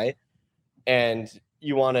API and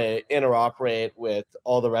you want to interoperate with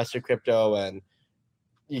all the rest of crypto, and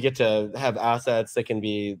you get to have assets that can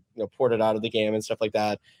be ported out of the game and stuff like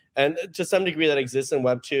that. And to some degree that exists in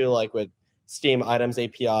Web 2, like with Steam Items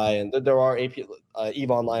API, and there are API,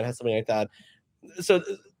 EVE Online has something like that. So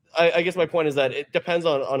I guess my point is that it depends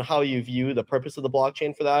on how you view the purpose of the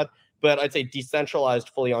blockchain for that. But I'd say decentralized,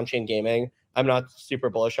 fully on-chain gaming, I'm not super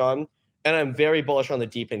bullish on. And I'm very bullish on the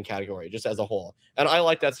deepen category, just as a whole. And I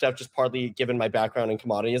like that stuff just partly given my background in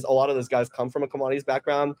commodities. A lot of those guys come from a commodities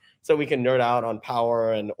background, so we can nerd out on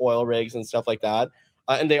power and oil rigs and stuff like that.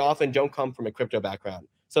 And they often don't come from a crypto background.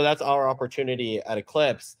 So that's our opportunity at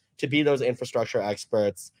Eclipse to be those infrastructure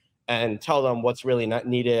experts and tell them what's really not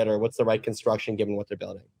needed or what's the right construction given what they're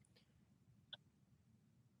building.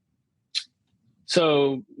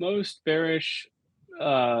 So most bearish,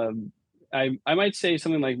 I might say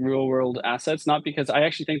something like real world assets, not because I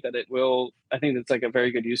actually think that it will, I think it's like a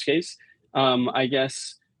very good use case. I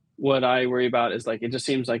guess what I worry about is like, it just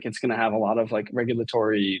seems like it's going to have a lot of like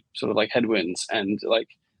regulatory sort of like headwinds, and like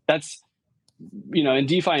that's, in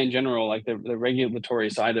DeFi in general, like the regulatory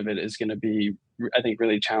side of it is going to be, I think,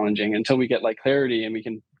 really challenging until we get like clarity and we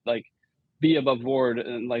can like be above board,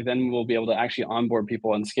 and like then we'll be able to actually onboard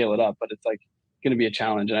people and scale it up. But it's like going to be a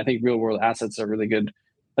challenge, and I think real world assets are really good.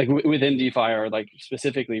 Like within DeFi are like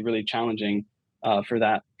specifically really challenging for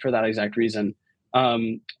that exact reason.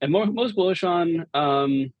 And most bullish on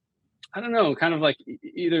I don't know, kind of like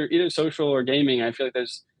either social or gaming. I feel like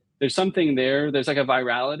there's something there. There's like a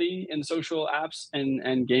virality in social apps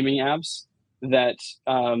and gaming apps that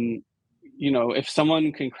if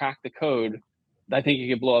someone can crack the code, I think it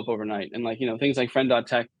could blow up overnight. And like things like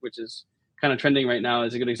friend.tech, which is kind of trending right now,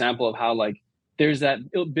 is a good example of how like there's that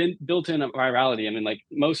built-in virality. I mean, like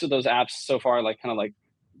most of those apps so far like kind of like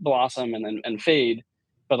blossom and fade,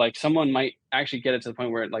 but like someone might actually get it to the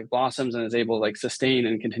point where it like blossoms and is able to like sustain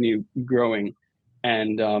and continue growing.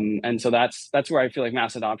 And so that's where I feel like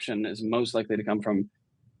mass adoption is most likely to come from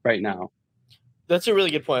right now. That's a really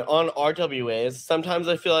good point. On RWAs, sometimes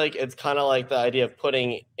I feel like it's kind of like the idea of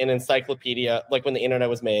putting an encyclopedia, like when the internet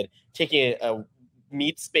was made, taking a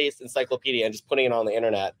meat space encyclopedia and just putting it on the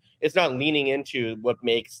internet. It's not leaning into what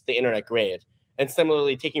makes the internet great. And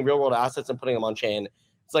similarly, taking real world assets and putting them on chain.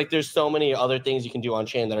 It's like there's so many other things you can do on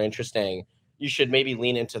chain that are interesting. You should maybe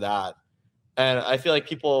lean into that. And I feel like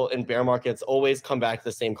people in bear markets always come back to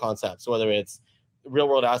the same concepts, whether it's real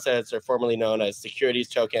world assets or formerly known as securities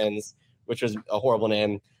tokens, which was a horrible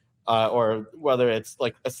name, or whether it's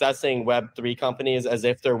like assessing Web3 companies as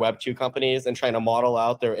if they're Web2 companies and trying to model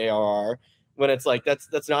out their ARR, when it's like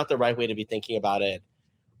that's not the right way to be thinking about it.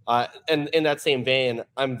 And in that same vein,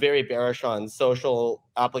 I'm very bearish on social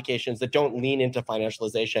applications that don't lean into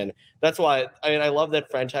financialization. That's why, I love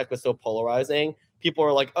that FriendTech was so polarizing. People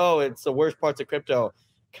are like, oh, it's the worst parts of crypto.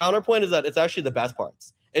 Counterpoint is that it's actually the best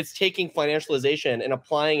parts. It's taking financialization and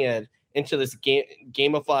applying it into this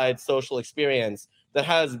gamified social experience that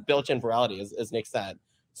has built-in virality, as Nick said.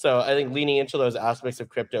 So I think leaning into those aspects of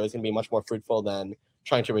crypto is going to be much more fruitful than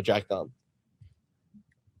trying to reject them.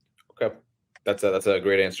 Okay. That's a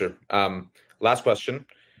great answer. Last question.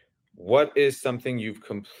 What is something you've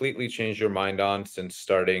completely changed your mind on since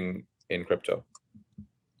starting in crypto?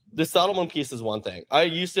 The settlement piece is one thing. I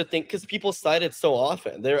used to think, because people cite it so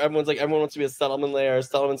often. Everyone wants to be a settlement layer.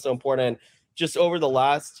 Settlement's so important. Just over the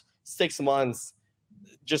last 6 months,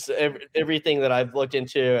 just everything that I've looked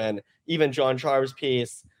into, and even John Charves'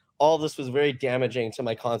 piece, all this was very damaging to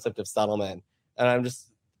my concept of settlement. And I'm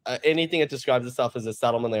just, anything that describes itself as a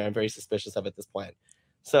settlement layer, I'm very suspicious of at this point.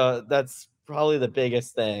 So that's probably the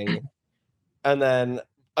biggest thing. And then,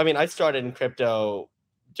 I started in crypto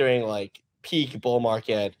during like peak bull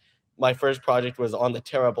market. My first project was on the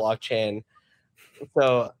Terra blockchain.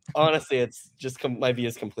 So honestly, it's just my view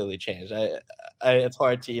has completely changed. It's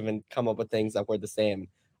hard to even come up with things that were the same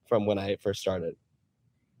from when I first started.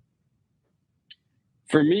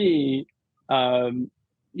 For me, this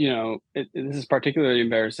is particularly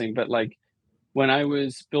embarrassing, but like when I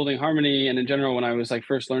was building Harmony, and in general, when I was like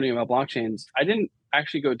first learning about blockchains, I didn't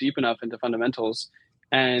actually go deep enough into fundamentals.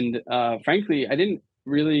 And frankly, I didn't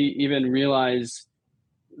really even realize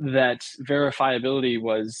that verifiability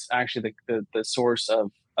was actually the source of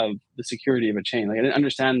the security of a chain. Like I didn't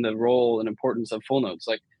understand the role and importance of full nodes.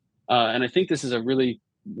 Like, and I think this is a really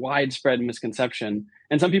widespread misconception.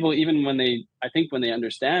 And some people, even when they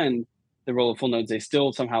understand the role of full nodes, they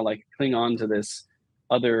still somehow like cling on to this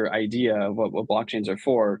other idea of what blockchains are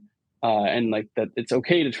for. and like that it's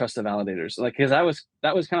okay to trust the validators. Like, because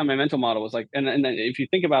that was kind of my mental model, was like, and then if you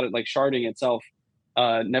think about it, like sharding itself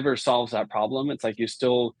never solves that problem. It's like you're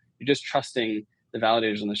just trusting the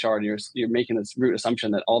validators on the shard. You're making this root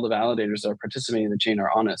assumption that all the validators that are participating in the chain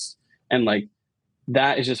are honest, and like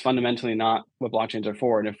that is just fundamentally not what blockchains are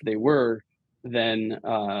for. And if they were, then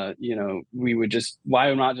you know, we would just,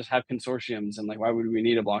 why not just have consortiums, and like why would we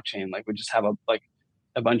need a blockchain? Like we just have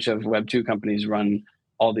a bunch of Web2 companies run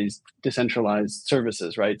all these decentralized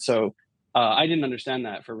services, right? So I didn't understand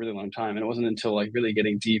that for a really long time, and it wasn't until like really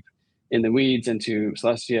getting deep in the weeds into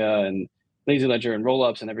Celestia and Lazy Ledger and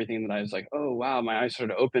rollups and everything that I was like, oh wow, my eyes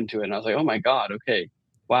sort of opened to it, and I was like, oh my god, okay,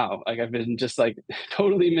 wow, like I've been just like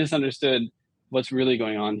totally misunderstood what's really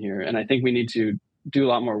going on here. And I think we need to do a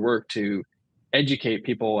lot more work to educate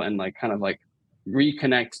people and like kind of like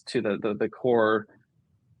reconnect to the core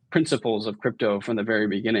principles of crypto from the very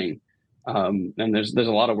beginning. And there's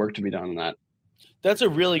a lot of work to be done on that. That's a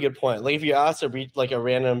really good point. Like if you ask like a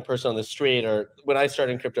random person on the street, or when I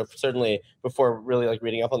started in crypto, certainly before really like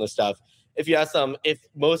reading up on this stuff, if you ask them if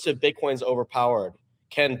most of Bitcoin's overpowered,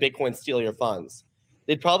 can Bitcoin steal your funds?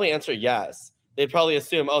 They'd probably answer yes. They'd probably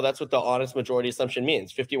assume, oh, that's what the honest majority assumption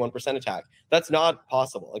means, 51% attack. That's not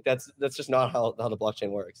possible. Like that's just not how the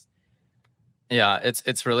blockchain works. Yeah,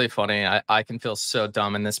 it's really funny. I can feel so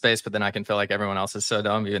dumb in this space, but then I can feel like everyone else is so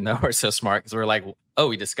dumb, even though we're so smart, because we're like, oh,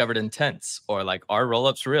 we discovered intents, or like, are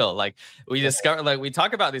rollups real? Like we discover, like we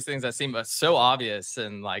talk about these things that seem so obvious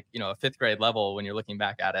and like, you know, a 5th grade level when you're looking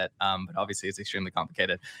back at it. But obviously it's extremely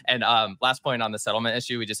complicated. And last point on the settlement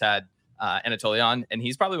issue, we just had Anatolian, and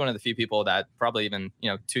he's probably one of the few people that probably even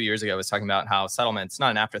 2 years ago was talking about how settlement's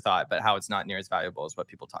not an afterthought, but how it's not near as valuable as what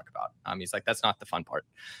people talk about. He's like, that's not the fun part.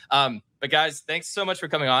 But guys, thanks so much for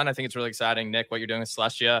coming on. I think it's really exciting, Nick, what you're doing with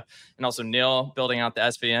Celestia, and also Neel building out the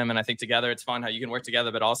SVM. And I think together it's fun how you can work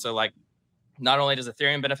together, but also like not only does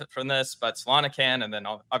Ethereum benefit from this, but Solana can, and then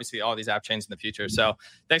obviously all these app chains in the future. So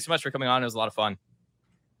thanks so much for coming on. It was a lot of fun.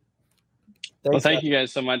 Well, thank you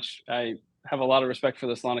guys so much. I have a lot of respect for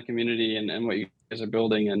the Solana community and what you guys are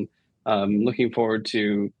building, and looking forward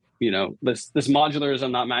to, this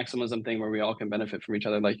modularism, not maximalism thing where we all can benefit from each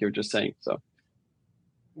other, like you were just saying. So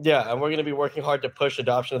yeah, and we're going to be working hard to push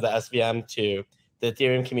adoption of the SVM to the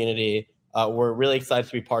Ethereum community. We're really excited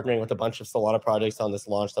to be partnering with a bunch of Solana projects on this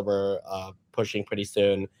launch that we're pushing pretty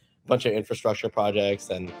soon, a bunch of infrastructure projects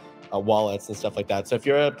and wallets and stuff like that. So if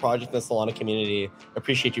you're a project in the Solana community,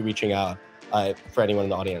 appreciate you reaching out for anyone in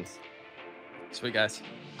the audience. Sweet, guys.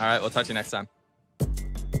 All right, we'll talk to you next time.